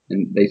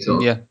and they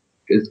sort of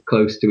as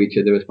close to each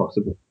other as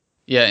possible.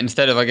 Yeah,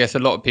 instead of, I guess, a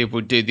lot of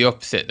people do the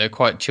opposite. They're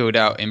quite chilled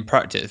out in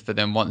practice, but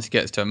then once it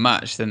gets to a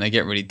match, then they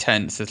get really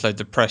tense. There's loads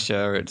of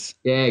pressure.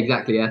 Yeah,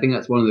 exactly. I think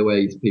that's one of the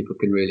ways people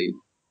can really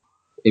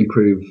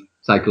improve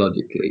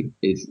psychologically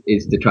is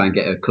to try and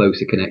get a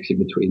closer connection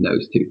between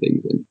those two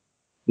things. And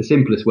the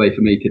simplest way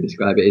for me to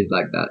describe it is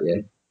like that,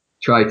 yeah.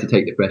 Try to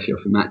take the pressure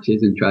off the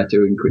matches and try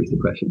to increase the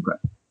pressure in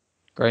practice.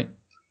 Great.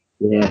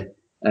 Yeah.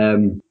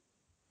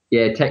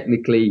 Yeah,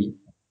 technically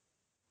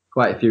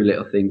quite a few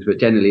little things, but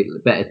generally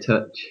better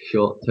touch,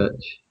 short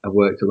touch. I've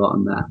worked a lot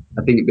on that.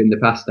 I think in the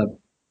past I've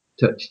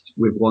touched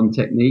with one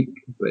technique,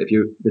 but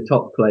the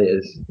top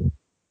players,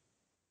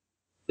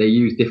 they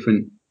use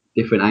different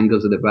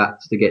angles of the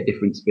bats to get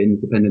different spins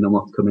depending on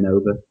what's coming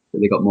over. So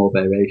they got more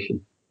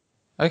variation.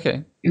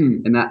 Okay.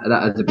 And that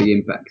has a big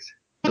impact.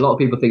 A lot of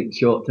people think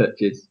short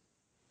touches,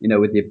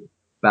 with your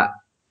bat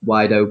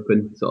wide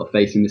open, sort of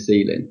facing the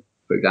ceiling,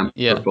 for example,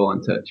 for a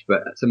forehand touch. But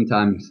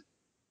sometimes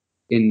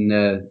in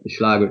the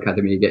Schlager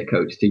Academy, you get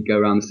coached to go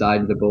around the side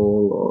of the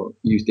ball or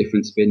use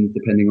different spins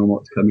depending on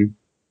what's coming.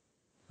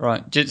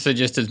 Right. So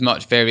just as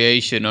much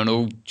variation on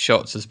all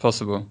shots as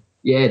possible.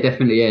 Yeah,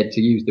 definitely. Yeah,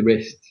 to use the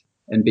wrist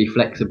and be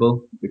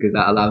flexible, because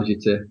that allows you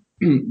to,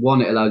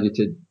 one, it allows you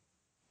to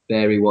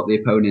vary what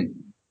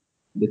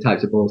the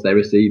types of balls they're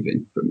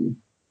receiving from you,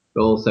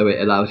 but also it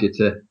allows you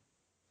to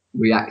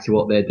react to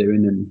what they're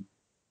doing, and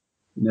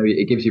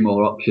it gives you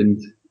more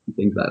options and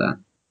things like that.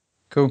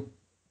 Cool.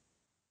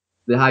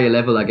 The higher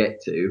level I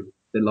get to,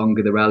 the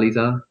longer the rallies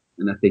are,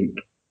 and I think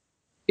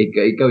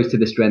it goes to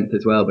the strength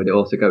as well, but it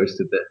also goes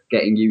to the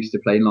getting used to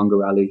playing longer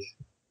rallies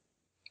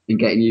and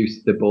getting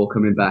used to the ball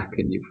coming back.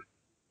 And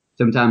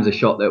sometimes a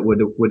shot that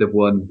would have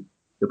won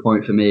the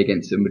point for me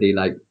against somebody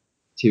like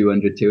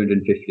 200,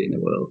 250 in the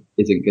world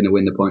isn't going to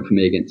win the point for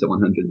me against a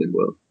 100 in the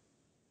world.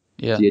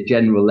 Yeah. So your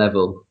general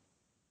level,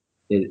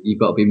 you've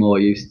got to be more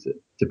used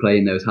to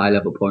playing those high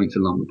level points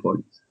and longer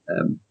points.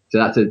 So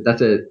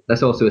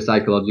that's also a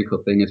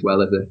psychological thing as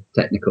well as a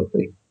technical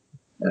thing.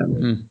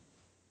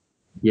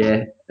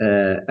 Yeah,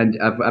 and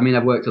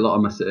I've worked a lot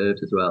on my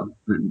serves as well,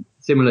 and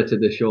similar to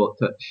the short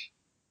touch,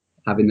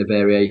 having the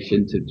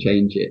variation to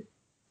change it,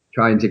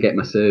 trying to get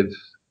my serves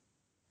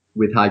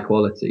with high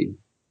quality,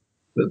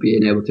 but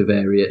being able to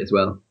vary it as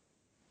well.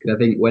 Because I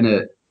think when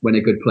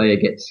a good player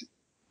gets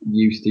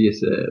used to your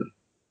serve,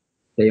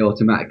 they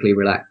automatically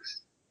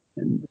relax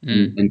and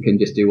can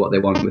just do what they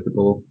want with the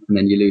ball, and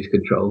then you lose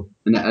control.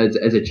 And as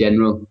a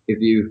general,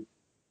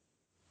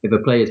 if a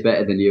player's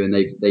better than you and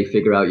they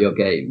figure out your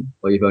game,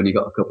 or you've only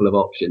got a couple of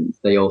options,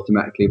 they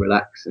automatically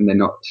relax and they're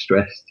not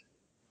stressed.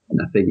 And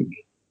I think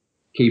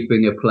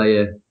keeping a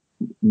player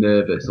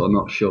nervous or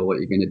not sure what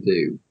you're going to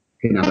do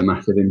can have a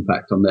massive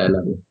impact on their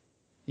level.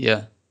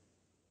 Yeah.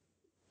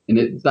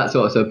 And that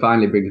sort of so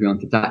finally brings me on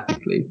to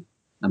tactically.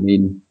 I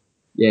mean,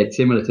 yeah, it's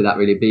similar to that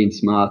really, being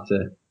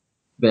smarter,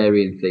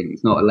 varying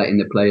things, not letting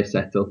the player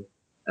settle.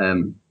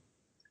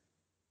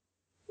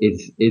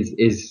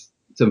 Is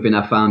something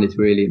I found is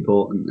really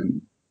important,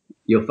 and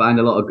you'll find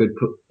a lot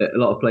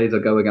of players are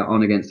going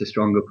on against a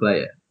stronger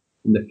player,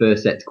 and the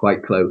first set's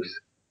quite close.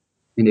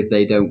 And if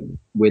they don't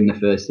win the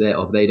first set,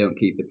 or if they don't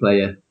keep the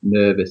player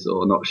nervous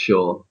or not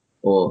sure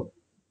or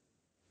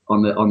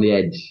on the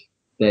edge,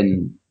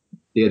 then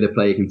the other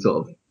player can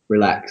sort of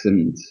relax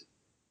and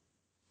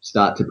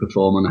start to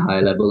perform on a high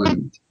level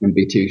and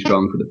be too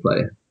strong for the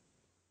player.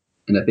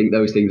 And I think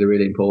those things are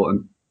really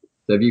important.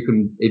 So if you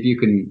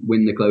can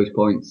win the close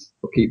points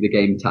or keep the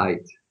game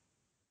tight,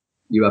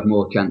 you have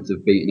more chance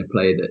of beating a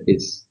player that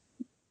is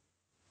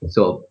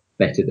sort of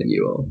better than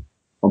you, or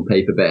on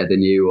paper better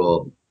than you,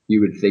 or you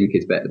would think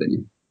is better than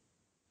you.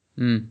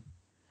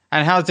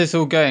 And how's this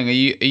all going? Are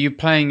you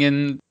playing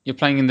in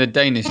the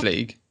Danish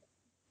league?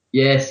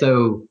 Yeah.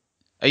 So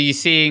are you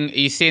seeing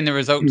the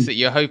results that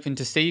you're hoping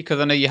to see? Because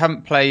I know you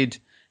haven't played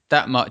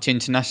that much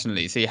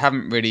internationally, so you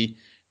haven't really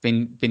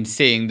been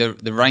seeing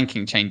the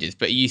ranking changes.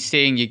 But are you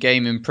seeing your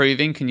game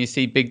improving? Can you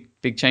see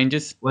big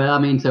changes? Well, I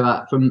mean, so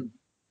I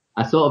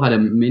sort of had a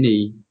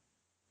mini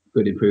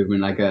good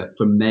improvement, like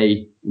from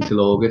May until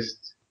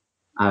August.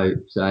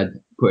 So I'd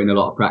put in a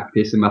lot of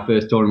practice, and my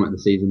first tournament of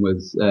the season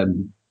was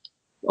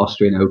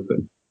Austrian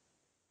Open,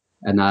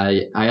 and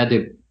I had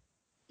a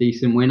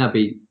decent win. I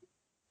beat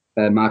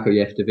Marko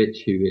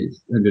Jeftovic, who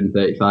is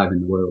 135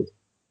 in the world.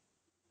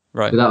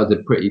 Right. So that was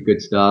a pretty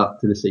good start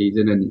to the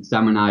season, and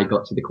Sam and I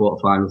got to the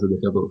quarterfinals of the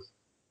doubles,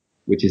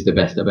 which is the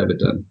best I've ever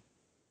done.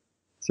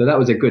 So that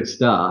was a good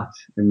start,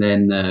 and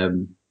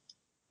then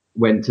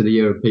went to the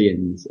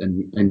Europeans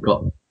and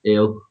got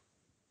ill.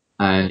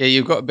 Yeah,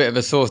 you've got a bit of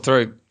a sore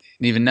throat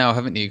even now,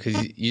 haven't you?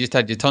 Because you just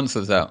had your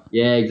tonsils out.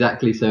 Yeah,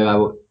 exactly.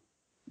 So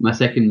my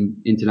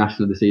second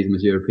international of the season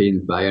was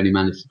Europeans, but I only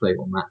managed to play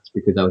one match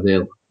because I was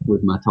ill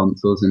with my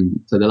tonsils. And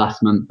so the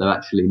last month I've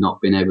actually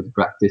not been able to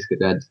practice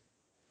because I had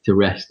to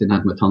rest and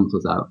had my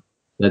tonsils out.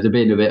 There's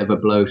been a bit of a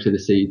blow to the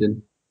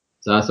season.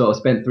 So I sort of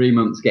spent 3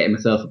 months getting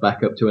myself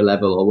back up to a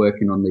level or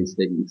working on these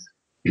things.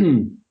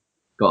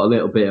 Got a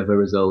little bit of a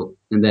result,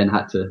 and then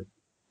I've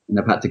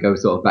had to go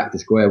sort of back to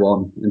square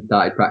one and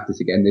started practice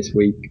again this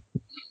week.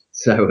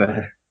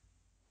 So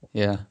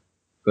yeah.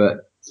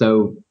 But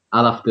so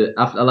I'll have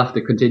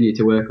to continue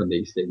to work on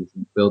these things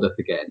and build up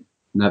again.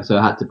 And so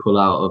I had to pull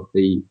out of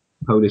the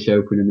Polish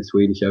Open and the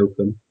Swedish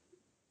Open.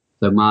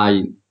 So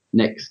my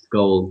next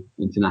goal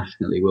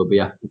internationally will be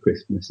after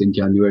Christmas in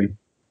January,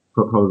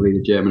 probably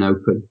the German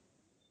Open.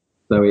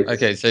 So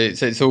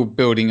it's all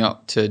building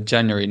up to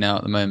January now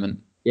at the moment.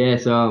 Yeah,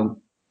 so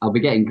I'll be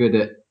getting good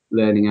at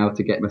learning how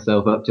to get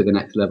myself up to the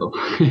next level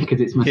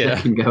because it's my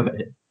second go at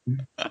it.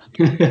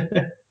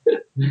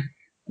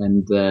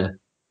 And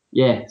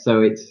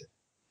so it's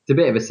a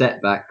bit of a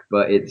setback,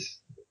 but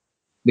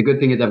the good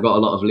thing is I've got a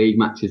lot of league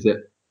matches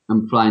that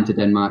I'm flying to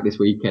Denmark this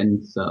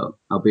weekend, so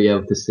I'll be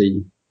able to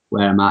see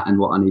where I'm at and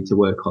what I need to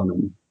work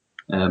on.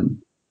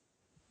 And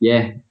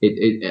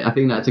I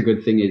think that's a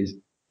good thing. Is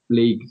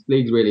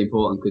league's really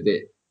important because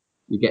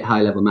you get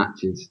high level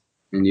matches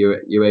and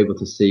you're able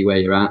to see where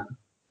you're at.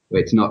 But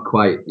it's not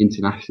quite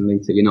internationally,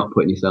 so you're not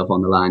putting yourself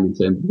on the line in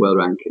terms of world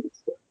rankings.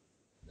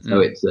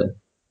 So it's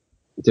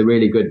a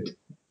really good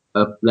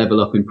level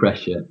up in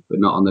pressure, but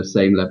not on the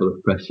same level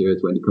of pressure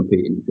as when you're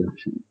competing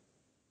internationally.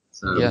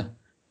 So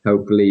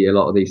hopefully a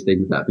lot of these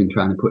things that I've been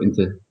trying to put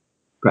into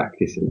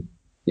practice will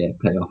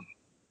pay off.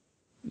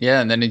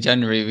 Yeah, and then in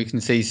January we can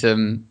see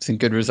some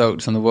good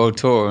results on the World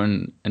Tour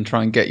and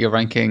try and get your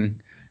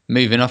ranking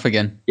moving up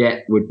again. Yeah,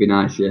 would be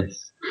nice,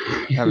 yes.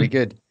 That'd be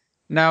good.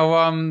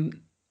 Now,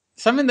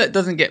 something that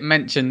doesn't get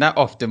mentioned that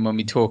often when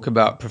we talk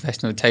about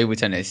professional table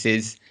tennis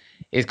is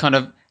kind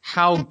of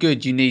how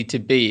good you need to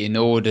be in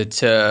order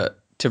to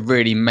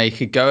really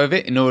make a go of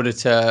it, in order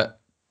to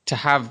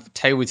have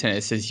table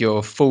tennis as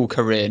your full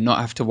career, not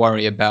have to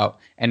worry about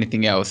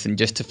anything else and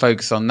just to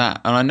focus on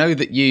that. And I know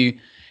that you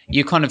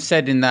you kind of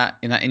said in that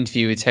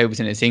interview with Table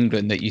Tennis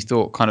England that you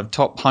thought kind of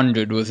top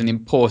 100 was an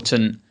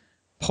important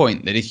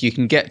point, that if you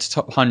can get to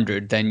top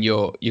 100 then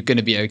you're going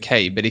to be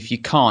okay, but if you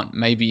can't,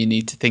 maybe you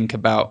need to think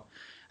about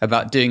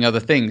doing other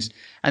things.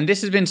 And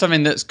this has been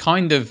something that's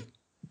kind of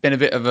been a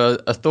bit of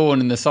a thorn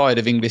in the side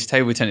of English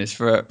table tennis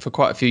for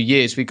quite a few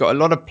years. We've got a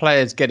lot of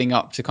players getting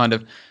up to kind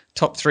of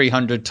top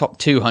 300, top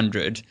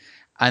 200,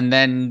 and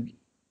then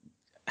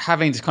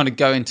having to kind of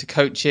go into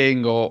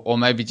coaching or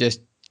maybe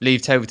just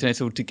leave table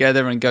tennis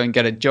altogether and go and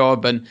get a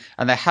job, and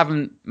they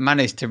haven't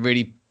managed to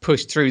really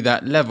push through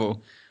that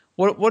level.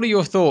 What are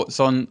your thoughts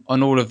on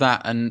all of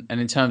that and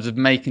in terms of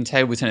making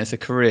table tennis a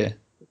career?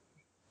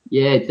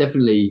 Yeah, it's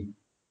definitely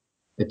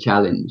a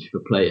challenge for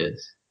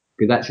players,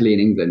 because actually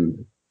in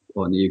England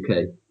or in the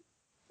UK,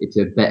 it's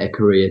a better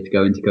career to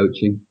go into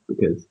coaching,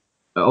 because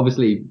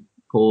obviously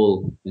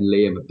Paul and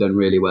Liam have done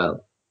really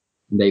well,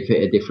 and they've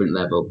hit a different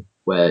level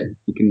where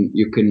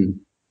you can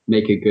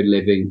make a good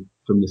living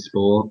from the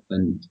sport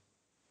and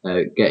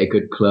get a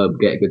good club,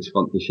 get a good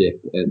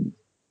sponsorship, and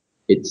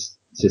it's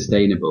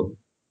sustainable.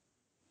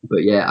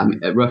 But yeah, I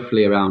mean,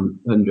 roughly around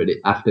 100.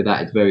 After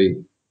that,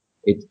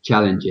 it's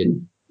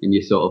challenging, and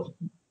you sort of,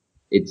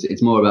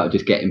 it's more about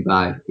just getting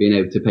by, being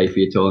able to pay for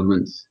your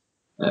tournaments,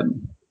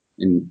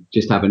 and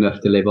just have enough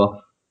to live off.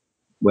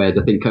 Whereas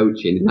I think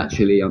coaching is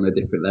actually on a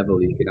different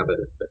level. You can have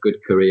a good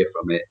career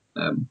from it,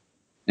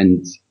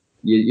 and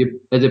you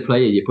as a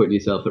player, you're putting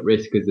yourself at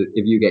risk, because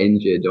if you get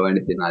injured or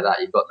anything like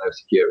that, you've got no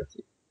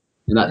security,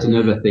 and that's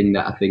another thing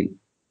that I think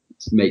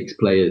makes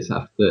players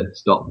have to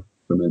stop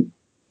from it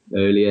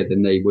earlier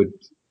than they would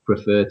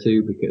prefer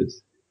to,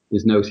 because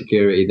there's no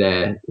security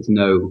there. There's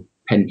no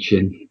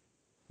pension.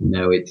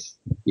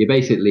 You're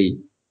basically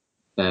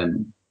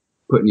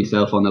putting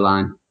yourself on the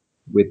line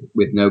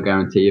with no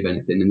guarantee of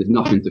anything, and there's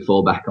nothing to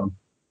fall back on.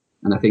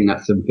 And I think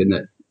that's something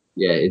that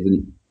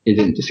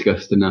isn't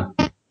discussed enough.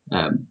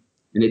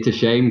 And it's a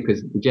shame,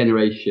 because the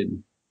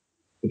generation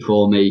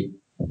before me,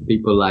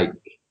 people like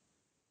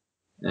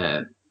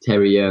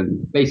Terry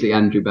Young, basically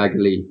Andrew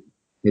Bagley,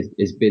 has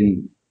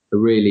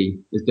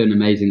done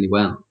amazingly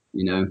well,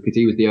 because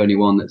he was the only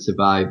one that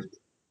survived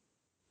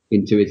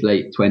into his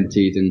late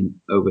 20s and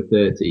over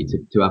 30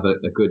 to have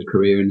a good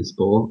career in the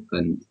sport.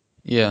 And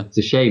yeah, it's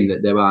a shame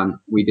that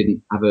we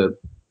didn't have a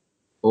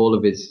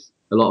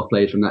lot of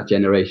players from that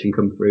generation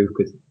come through,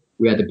 because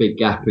we had a big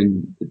gap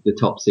in the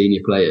top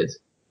senior players,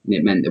 and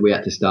it meant that we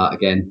had to start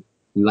again.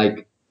 And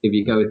like, if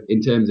you go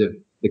in terms of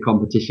the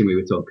competition we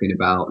were talking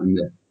about and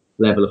the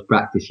level of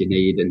practice you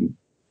need, and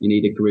you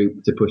need a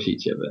group to push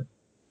each other,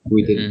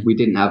 we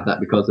didn't have that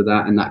because of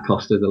that, and that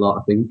cost us a lot,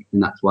 I think,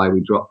 and that's why we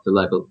dropped the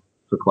level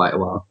for quite a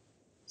while.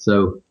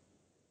 So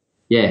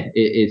yeah,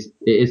 it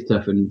is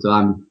tough, and so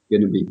I'm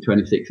going to be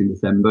 26 in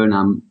December, and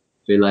I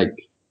feel like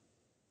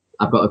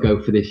I've got to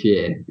go for this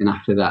year, and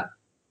after that,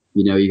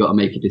 you got to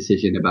make a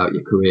decision about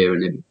your career,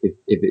 and if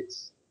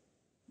it's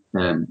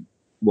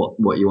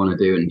what you want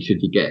to do, and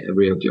should you get a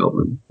real job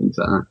and things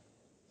like that.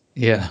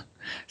 Yeah.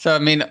 So I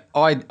mean,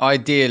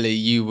 ideally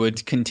you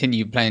would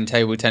continue playing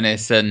table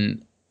tennis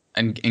and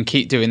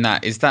keep doing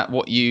that. Is that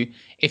what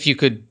if you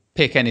could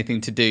pick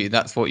anything to do,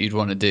 that's what you'd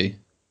want to do?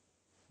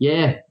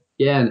 Yeah.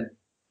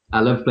 I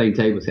love playing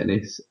table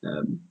tennis,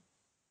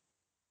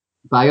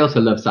 but I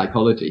also love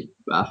psychology.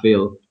 But I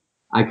feel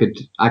I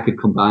could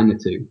combine the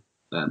two.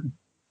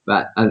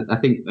 But I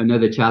think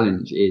another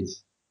challenge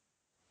is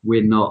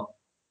we're not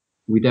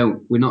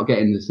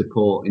getting the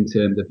support in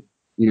terms of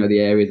the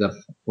areas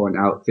I've pointed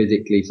out: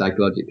 physically,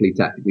 psychologically,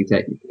 tactically,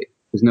 technically.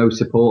 There's no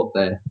support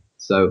there.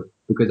 So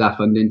because our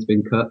funding's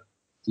been cut,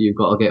 so you've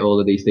got to get all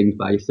of these things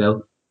by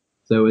yourself.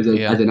 So as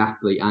an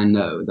athlete, I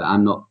know that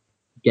I'm not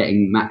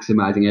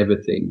maximizing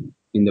everything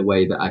in the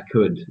way that I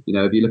could.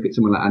 If you look at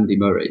someone like Andy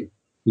Murray,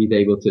 he's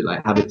able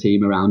to have a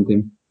team around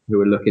him who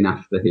are looking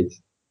after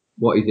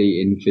what he's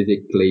eating,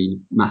 physically,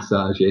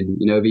 massaging.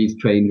 If he's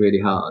trained really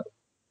hard,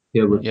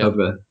 he'll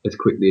recover as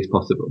quickly as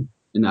possible.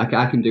 And I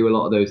can do a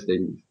lot of those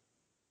things,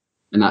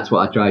 and that's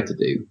what I try to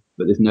do.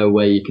 But there's no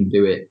way you can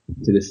do it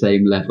to the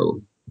same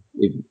level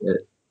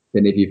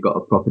than if you've got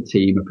a proper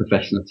team, a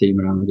professional team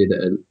around you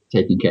that are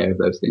taking care of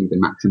those things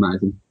and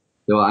maximizing.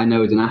 So I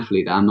know as an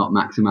athlete that I'm not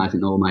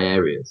maximizing all my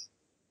areas,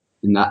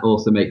 and that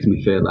also makes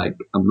me feel like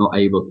I'm not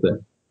able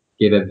to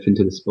give everything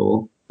to the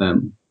sport,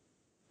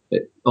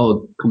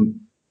 or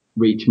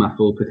reach my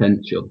full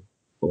potential,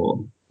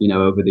 or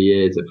over the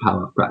years of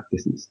how I've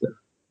practiced and stuff.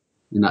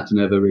 And that's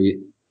another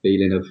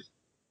feeling of,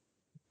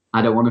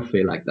 I don't want to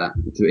feel like that.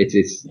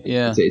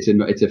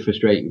 It's a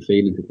frustrating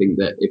feeling to think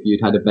that if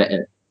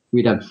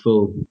we'd had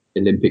full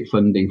Olympic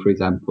funding, for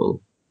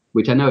example,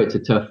 which I know it's a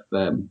tough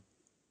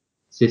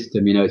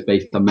system, it's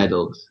based on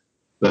medals,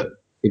 but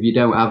if you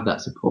don't have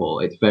that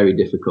support, it's very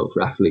difficult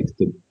for athletes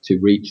to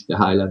reach the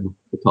high level,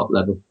 the top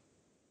level.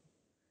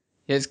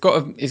 Yeah, it's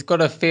got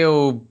to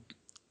feel,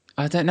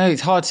 I don't know,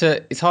 it's hard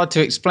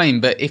to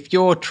explain, but if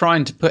you're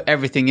trying to put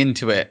everything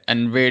into it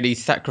and really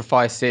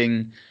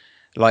sacrificing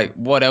like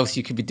what else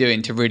you could be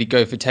doing to really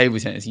go for table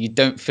tennis, you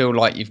don't feel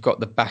like you've got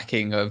the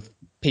backing of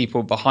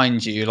people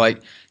behind you.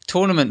 Like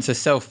tournaments are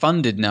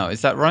self-funded now,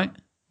 is that right?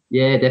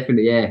 Yeah,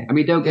 definitely. Yeah, I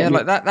mean, don't Yeah, get me.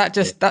 like that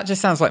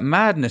just sounds like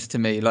madness to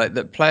me. Like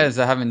that players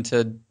are having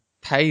to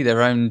pay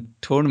their own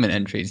tournament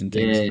entries and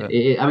things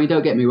Yeah, for. I mean,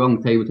 don't get me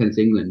wrong. Table tennis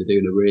England are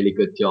doing a really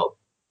good job.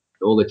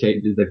 All the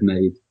changes they've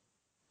made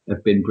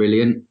have been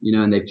brilliant,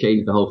 and they've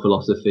changed the whole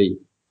philosophy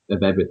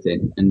of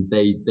everything, and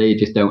they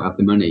just don't have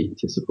the money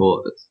to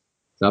support us.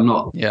 So I'm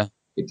not. Yeah.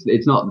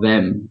 It's not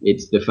them.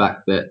 It's the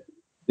fact that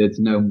there's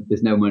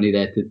no money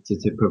there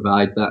to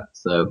provide that.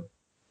 So,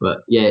 but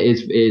yeah,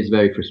 it is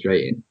very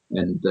frustrating,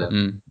 and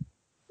Mm.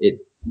 it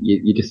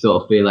you just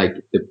sort of feel like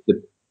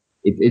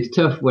it's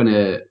tough when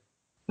a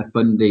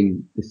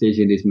funding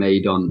decision is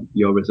made on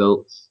your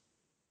results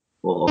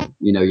or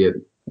your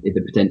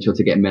the potential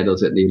to get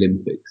medals at the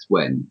Olympics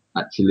when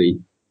actually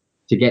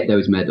to get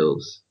those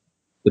medals,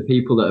 the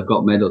people that have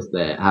got medals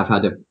there have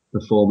had a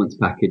performance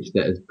package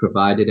that has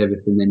provided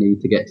everything they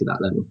need to get to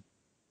that level.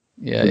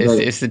 Yeah,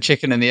 And it's the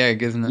chicken and the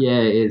egg, isn't it?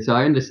 yeah, so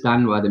I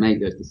understand why they make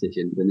those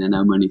decisions, and they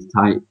know money's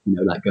tight,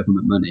 like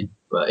government money.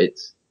 But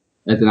it's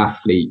as an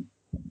athlete,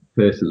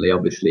 personally,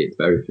 obviously, it's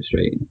very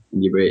frustrating.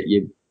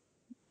 And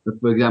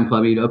for example,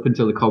 I mean, up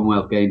until the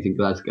Commonwealth Games in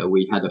Glasgow,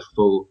 we had a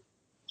full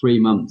 3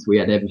 months. We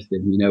had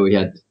everything. We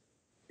had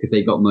because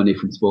they got money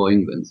from Sport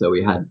England, so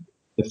we had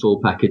a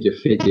full package of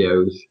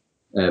physios.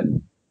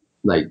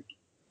 Like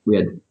we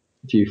had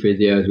a few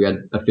physios, we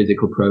had a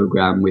physical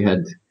program, we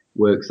had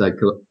work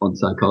on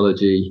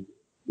psychology,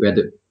 we had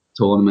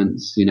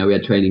tournaments. We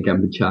had training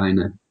camp in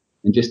China,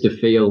 and just to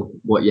feel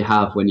what you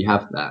have when you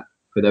have that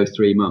for those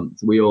 3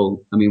 months, we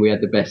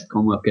had the best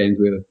Commonwealth Games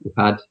we've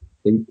had.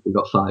 I think we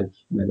got 5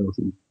 medals,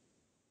 and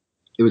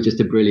it was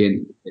just a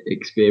brilliant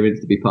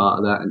experience to be part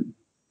of that. And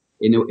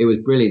it was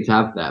brilliant to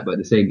have that, but at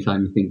the same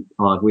time, you think,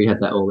 oh, if we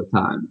had that all the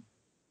time,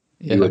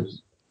 Yeah.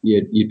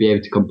 you'd be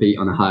able to compete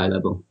on a higher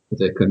level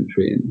as a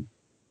country and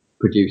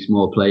produce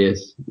more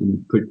players,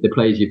 and the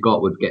players you've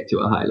got would get to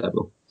a high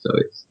level. So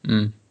it's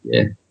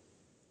yeah.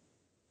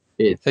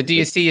 So do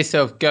you see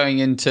yourself going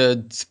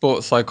into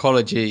sports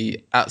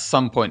psychology at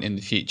some point in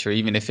the future,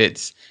 even if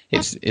it's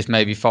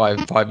maybe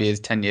 5 years,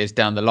 10 years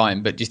down the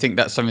line? But do you think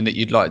that's something that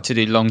you'd like to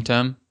do long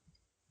term?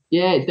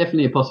 Yeah, it's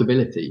definitely a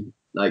possibility.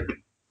 Like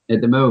at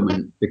the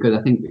moment, because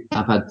I think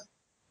I've had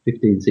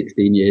 15,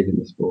 16 years in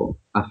the sport.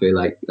 I feel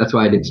like that's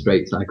why I did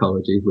straight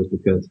psychology, was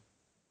because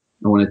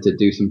I wanted to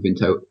do something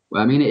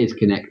well, I mean, it is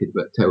connected,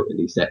 but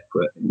totally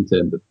separate in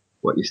terms of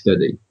what you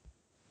study.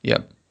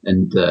 Yep.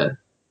 And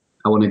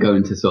I want to go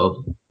into sort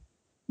of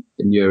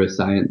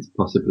neuroscience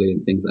possibly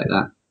and things like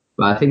that.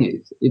 But I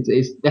think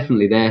it's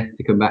definitely there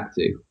to come back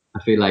to.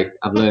 I feel like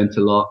I've learned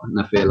a lot, and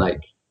I feel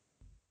like,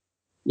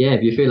 yeah,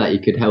 if you feel like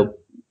you could help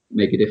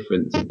make a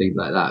difference and things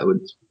like that, I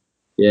would,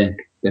 yeah,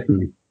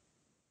 definitely.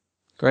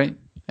 Great.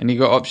 And you've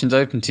got options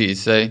open to you.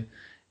 So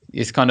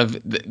it's kind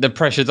of the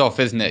pressure's off,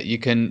 isn't it? You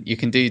can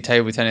do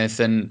table tennis,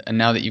 and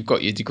now that you've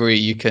got your degree,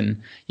 you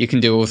can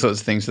do all sorts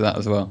of things with that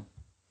as well.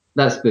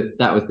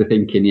 That was the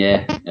thinking,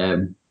 yeah.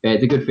 Yeah,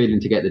 it's a good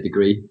feeling to get the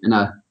degree, and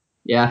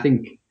I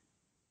think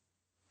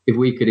if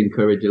we could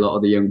encourage a lot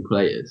of the young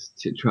players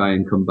to try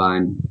and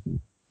combine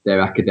their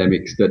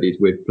academic studies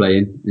with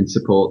playing and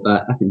support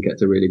that, I think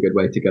that's a really good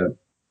way to go.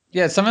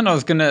 Yeah, something I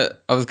was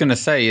gonna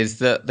say is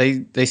that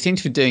they seem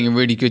to be doing a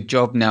really good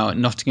job now at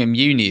Nottingham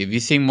Uni. Have you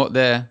seen what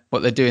they're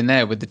doing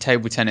there with the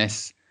table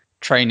tennis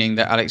training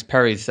that Alex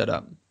Perry's set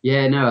up?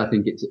 Yeah, no, I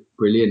think it's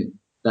brilliant.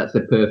 That's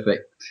the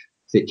perfect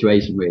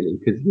situation, really,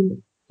 because you're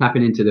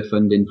tapping into the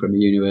funding from a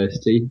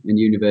university, and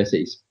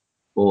university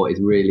sport is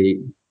really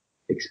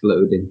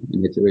exploding,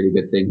 and it's a really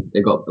good thing.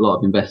 They've got a lot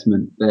of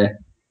investment there,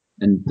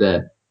 and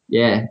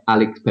yeah,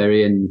 Alex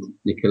Perry and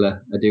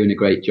Nicola are doing a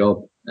great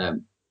job.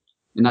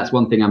 And that's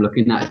one thing I'm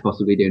looking at, is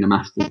possibly doing a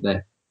master's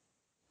there.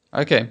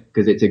 Okay.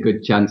 Because it's a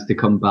good chance to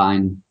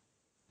combine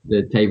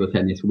the table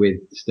tennis with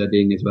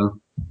studying as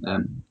well.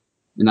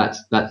 And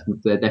that's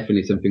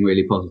definitely something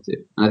really positive.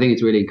 And I think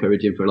it's really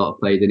encouraging for a lot of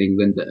players in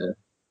England that are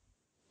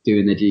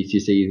doing the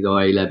GCSEs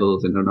or A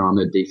levels and are on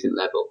a decent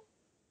level.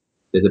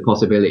 There's a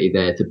possibility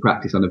there to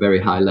practice on a very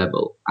high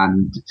level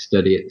and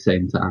study at the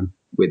same time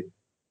with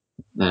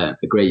a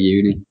great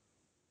uni.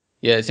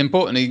 Yeah, it's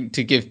important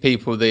to give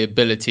people the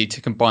ability to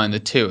combine the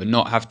two and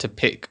not have to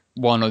pick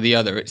one or the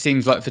other. It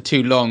seems like for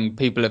too long,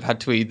 people have had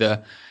to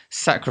either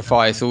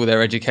sacrifice all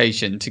their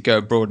education to go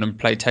abroad and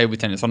play table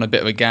tennis on a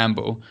bit of a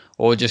gamble,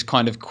 or just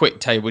kind of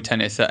quit table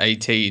tennis at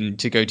 18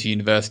 to go to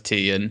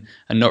university and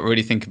not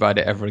really think about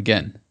it ever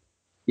again.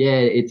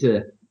 Yeah,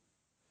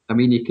 I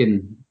mean, you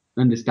can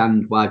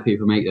understand why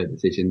people make those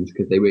decisions,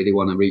 because they really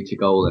want to reach a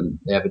goal and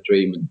they have a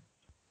dream.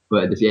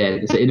 But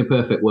in a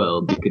perfect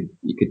world,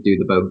 you could do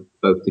the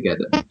both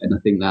together, and I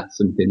think that's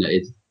something that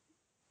is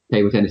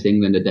Table Tennis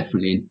England are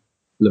definitely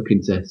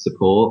looking to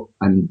support,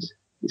 and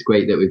it's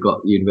great that we've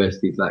got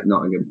universities like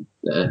Nottingham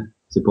that are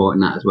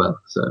supporting that as well.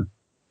 So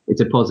it's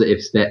a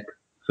positive step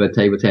for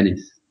table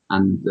tennis,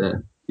 and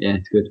yeah,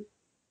 it's good.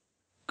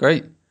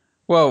 Great.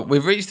 Well,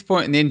 we've reached the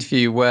point in the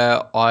interview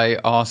where I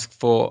ask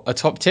for a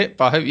top tip.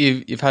 I hope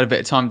you've had a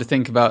bit of time to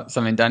think about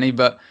something, Danny.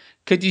 But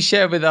could you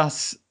share with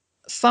us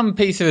some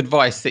piece of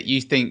advice that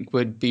you think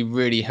would be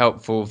really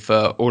helpful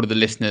for all of the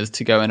listeners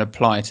to go and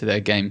apply to their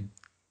game?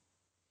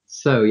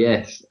 So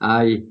yes,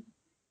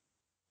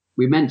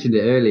 we mentioned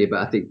it earlier, but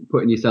I think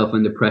putting yourself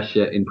under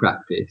pressure in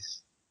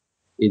practice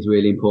is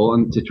really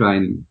important to try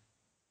and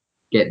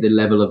get the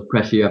level of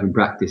pressure you have in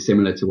practice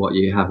similar to what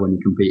you have when you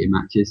compete in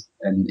matches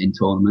and in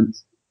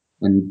tournaments.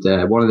 And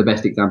one of the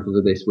best examples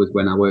of this was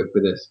when I worked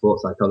with a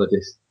sports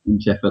psychologist in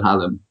Sheffield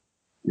Hallam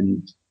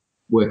and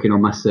working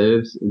on my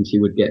serves, and she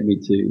would get me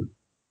to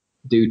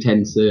do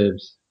 10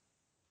 serves,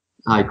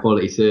 high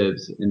quality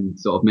serves, and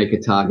sort of make a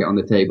target on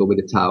the table with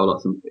a towel or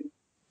something.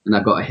 And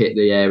I've got to hit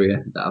the area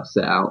that I've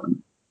set out,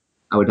 and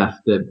I would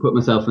have to put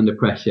myself under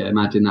pressure.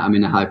 Imagine that I'm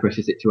in a high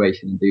pressure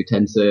situation and do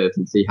 10 serves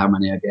and see how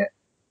many I get.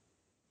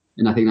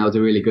 And I think that was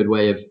a really good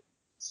way of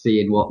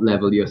seeing what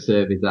level your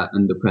serve is at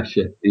under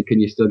pressure, and can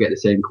you still get the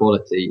same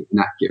quality and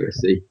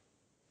accuracy.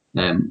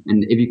 And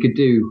if you could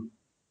do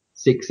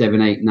 6,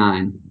 7, 8,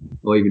 9,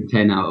 or even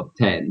 10 out of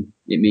 10,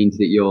 it means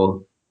that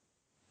you're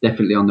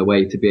definitely on the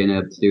way to being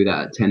able to do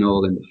that at 10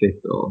 all in the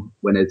fifth or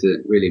when it's a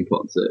really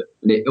important serve.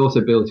 And it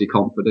also builds your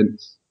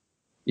confidence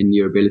in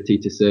your ability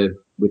to serve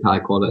with high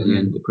quality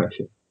under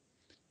pressure.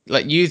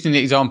 Like using the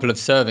example of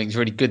serving is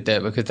really good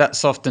there, because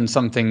that's often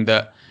something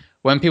that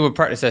when people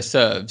practice their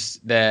serves,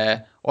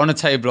 they're on a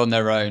table on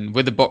their own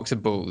with a box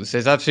of balls.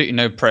 There's absolutely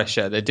no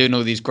pressure. They're doing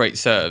all these great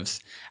serves.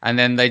 And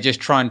then they just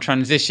try and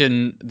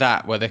transition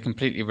that where they're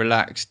completely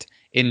relaxed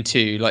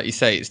into, like you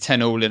say, it's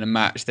 10 all in a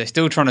match. They're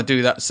still trying to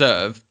do that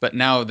serve, but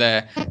now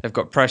they've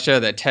got pressure,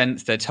 they're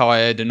tense, they're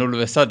tired, and all of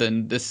a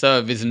sudden the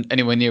serve isn't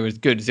anywhere near as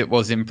good as it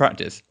was in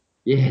practice.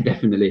 Yeah,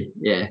 definitely.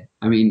 Yeah.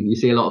 I mean, you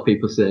see a lot of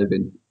people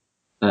serving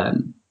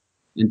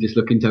and just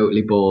looking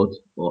totally bored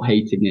or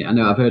hating it. I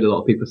know I've heard a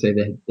lot of people say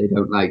they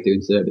don't like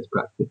doing service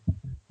practice.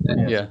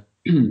 Yeah.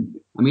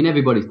 I mean,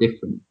 everybody's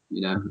different,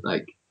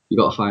 like you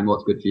got to find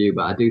what's good for you.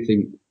 But I do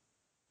think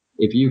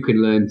if you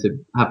can learn to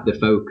have the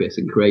focus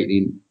and create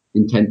the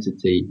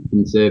intensity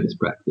in service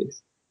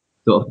practice,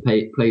 sort of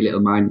play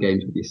little mind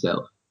games with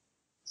yourself,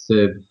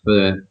 serve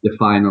for the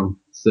final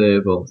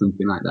serve or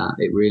something like that,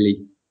 it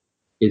really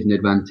is an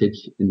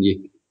advantage. And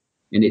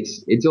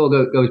it's all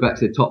goes back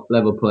to the top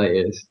level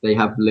players. They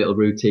have little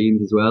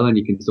routines as well, and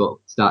you can sort of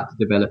start to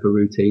develop a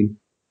routine,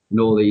 and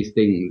all these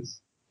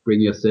things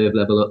bring your serve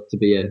level up to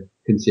be a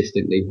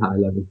consistently high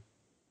level.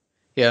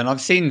 Yeah, and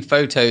I've seen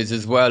photos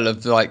as well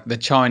of like the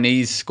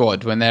Chinese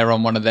squad when they're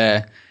on one of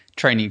their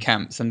training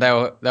camps, and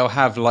they'll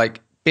have like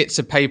bits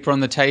of paper on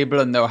the table,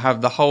 and they'll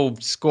have the whole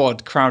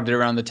squad crowded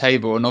around the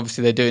table, and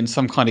obviously they're doing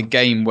some kind of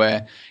game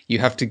where you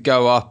have to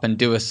go up and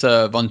do a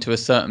serve onto a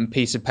certain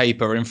piece of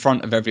paper in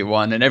front of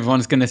everyone, and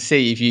everyone's going to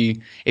see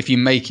if you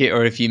make it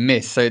or if you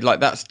miss. So like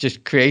that's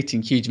just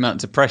creating huge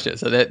amounts of pressure.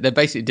 So they're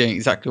basically doing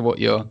exactly what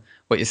you're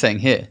saying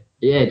here.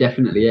 Yeah,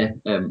 definitely. Yeah,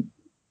 and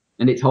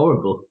it's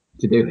horrible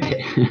to do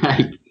it.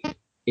 Like,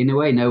 in a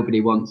way,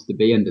 nobody wants to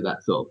be under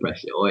that sort of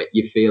pressure, or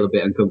you feel a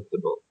bit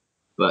uncomfortable.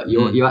 But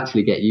you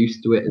actually get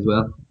used to it as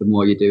well. The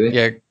more you do it,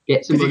 yeah,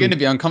 because you're going to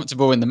be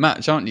uncomfortable in the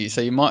match, aren't you? So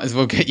you might as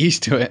well get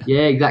used to it.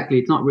 Yeah, exactly.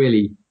 It's not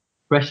really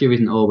pressure.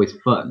 Isn't always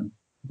fun,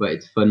 but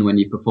it's fun when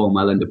you perform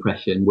well under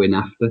pressure and win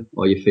after,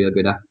 or you feel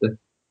good after.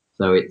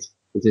 So it's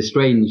a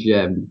strange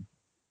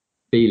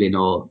feeling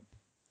or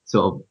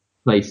sort of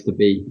place to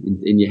be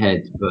in your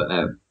head. But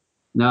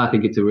no, I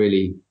think it's a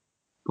really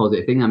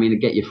positive thing. I mean,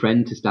 get your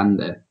friend to stand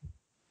there,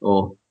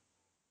 or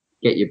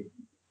get your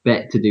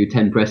bet to do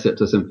 10 press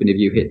ups or something if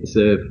you hit the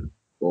serve,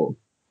 or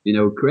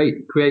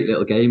create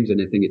little games,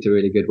 and I think it's a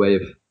really good way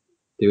of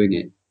doing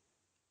it.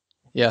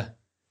 Yeah,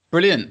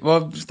 brilliant.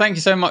 Well, thank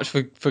you so much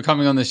for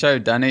coming on the show,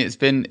 Danny. It's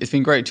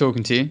been great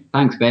talking to you.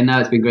 Thanks, Ben.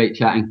 It's been great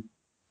chatting.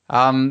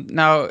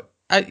 Now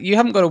you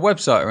haven't got a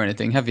website or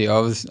anything, have you? I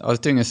was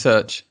doing a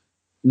search.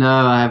 No,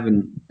 I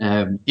haven't.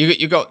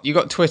 You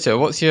got Twitter.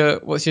 What's your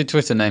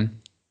Twitter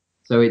name?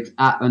 So it's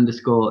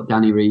 @_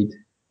 Danny Reid.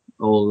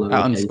 All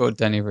 @_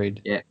 Danny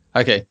Reid. Yeah.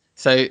 Okay.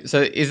 So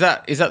is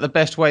that the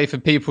best way for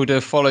people to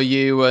follow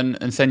you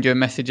and send you a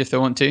message if they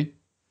want to?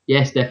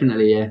 Yes,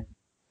 definitely. Yeah.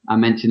 I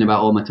mention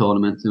about all my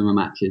tournaments and my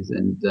matches,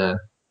 and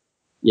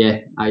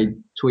I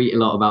tweet a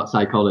lot about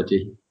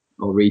psychology,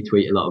 or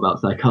retweet a lot about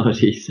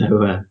psychology.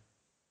 So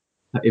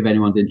if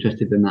anyone's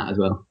interested in that as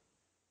well.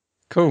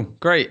 Cool,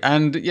 great,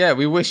 and yeah,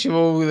 we wish you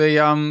all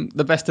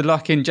the best of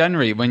luck in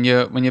January when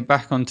you're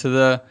back onto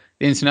the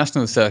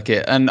international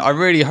circuit, and I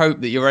really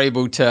hope that you're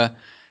able to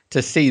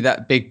see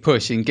that big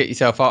push and get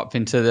yourself up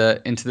into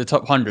the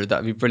top 100.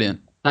 That'd be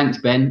brilliant. Thanks,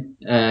 Ben.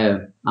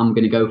 I'm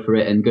going to go for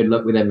it, and good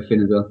luck with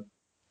everything as well.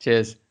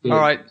 Cheers. All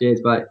right.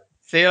 Cheers. Bye.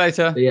 See you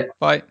later. See ya.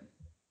 Bye.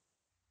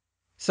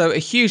 So a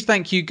huge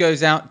thank you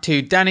goes out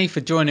to Danny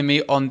for joining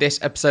me on this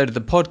episode of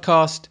the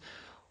podcast.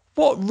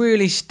 What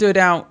really stood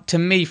out to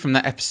me from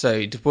that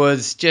episode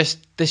was just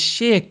the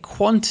sheer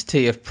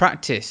quantity of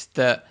practice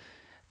that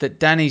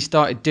Danny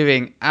started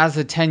doing as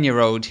a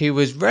 10-year-old who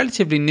was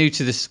relatively new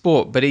to the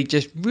sport, but he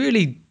just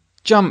really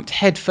jumped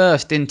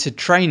headfirst into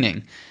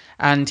training.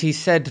 And he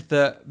said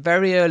that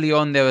very early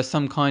on there was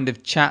some kind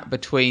of chat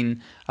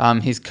between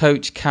his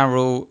coach,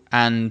 Carol,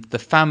 and the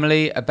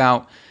family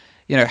about,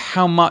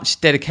 how much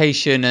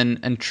dedication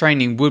and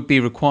training would be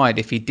required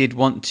if he did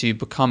want to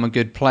become a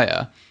good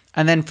player.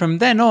 And then from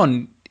then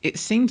on, it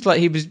seems like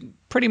he was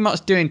pretty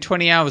much doing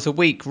 20 hours a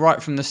week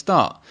right from the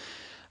start.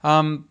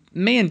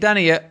 Me and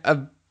Danny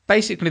are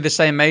basically the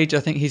same age. I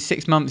think he's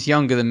 6 months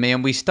younger than me,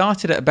 and we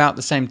started at about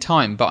the same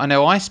time. But I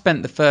know I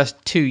spent the first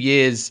 2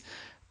 years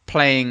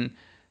playing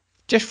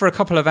just for a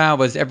couple of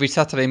hours every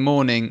Saturday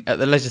morning at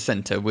the leisure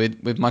centre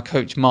with my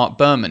coach Mark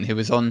Berman, who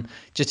was on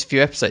just a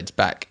few episodes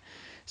back.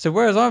 So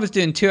whereas I was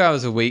doing 2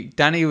 hours a week,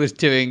 Danny was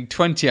doing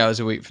 20 hours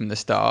a week from the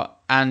start.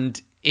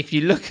 And if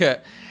you look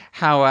at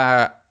how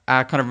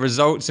our kind of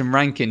results and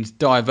rankings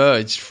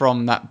diverged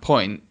from that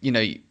point,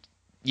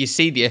 you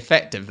see the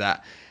effect of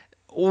that.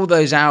 All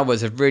those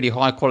hours of really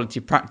high quality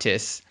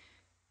practice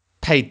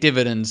paid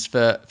dividends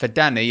for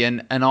Danny,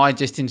 and I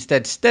just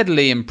instead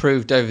steadily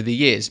improved over the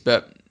years,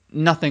 but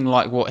nothing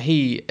like what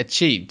he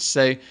achieved.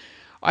 So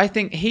I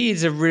think he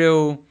is a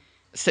real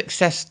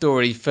success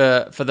story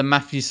for the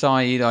Matthew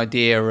Saeed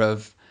idea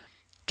of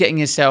getting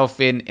yourself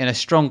in a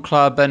strong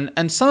club,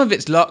 and some of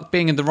it's luck,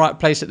 being in the right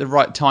place at the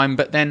right time,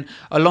 but then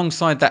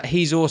alongside that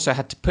he's also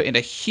had to put in a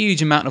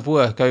huge amount of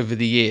work over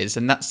the years,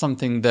 and that's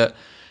something that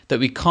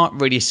we can't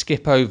really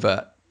skip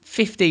over.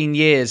 15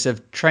 years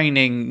of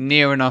training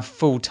near enough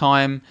full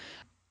time.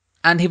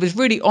 And he was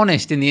really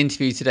honest in the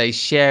interview today,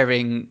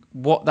 sharing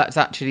what that's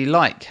actually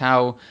like,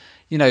 how,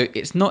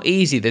 it's not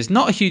easy. There's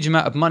not a huge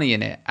amount of money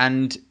in it.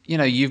 And,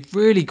 you've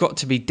really got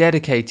to be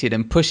dedicated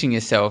and pushing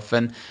yourself.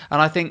 And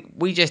I think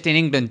we just in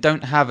England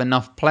don't have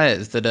enough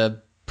players that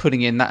are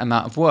putting in that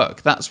amount of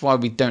work. That's why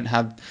we don't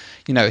have,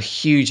 a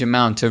huge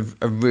amount of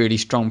really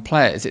strong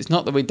players. It's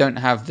not that we don't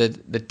have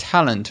the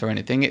talent or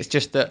anything. It's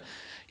just that,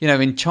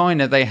 in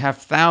China, they have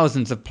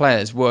thousands of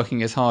players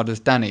working as hard as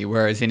Danny,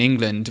 whereas in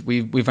England,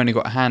 we've only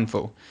got a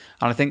handful.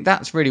 And I think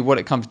that's really what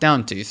it comes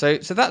down to. So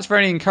that's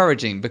very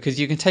encouraging, because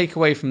you can take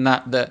away from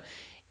that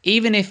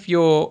even if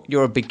you're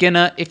a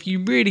beginner, if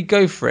you really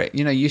go for it,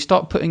 you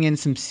start putting in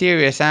some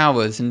serious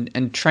hours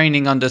and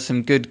training under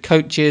some good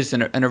coaches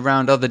and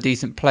around other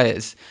decent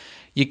players,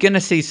 you're going to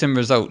see some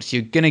results.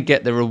 You're going to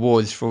get the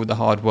rewards for all the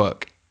hard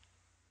work.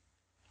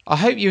 I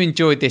hope you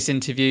enjoyed this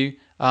interview.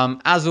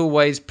 As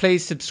always,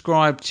 please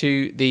subscribe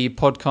to the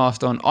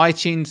podcast on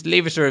iTunes.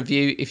 Leave us a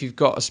review if you've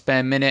got a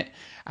spare minute,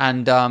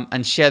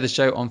 and share the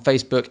show on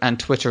Facebook and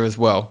Twitter as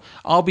well.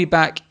 I'll be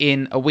back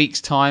in a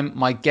week's time.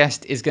 My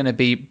guest is going to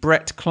be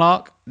Brett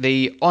Clark,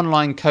 the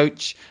online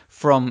coach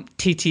from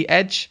ETT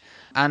Edge.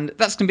 And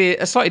that's going to be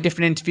a slightly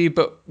different interview,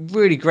 but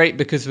really great,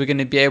 because we're going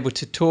to be able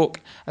to talk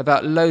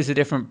about loads of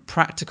different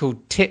practical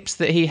tips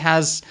that he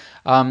has.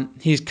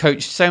 He's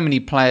coached so many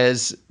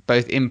players,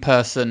 both in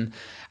person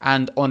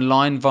and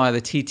online via the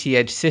ETT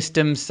Edge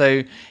system.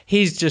 So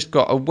he's just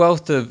got a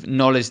wealth of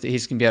knowledge that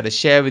he's going to be able to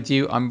share with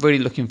you. I'm really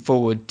looking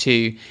forward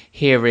to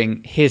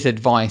hearing his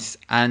advice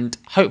and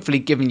hopefully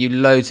giving you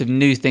loads of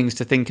new things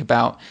to think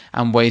about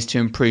and ways to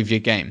improve your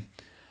game.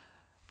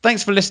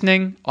 Thanks for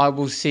listening. I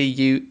will see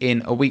you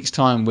in a week's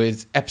time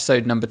with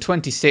episode number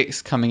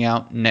 26 coming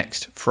out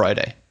next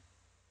Friday.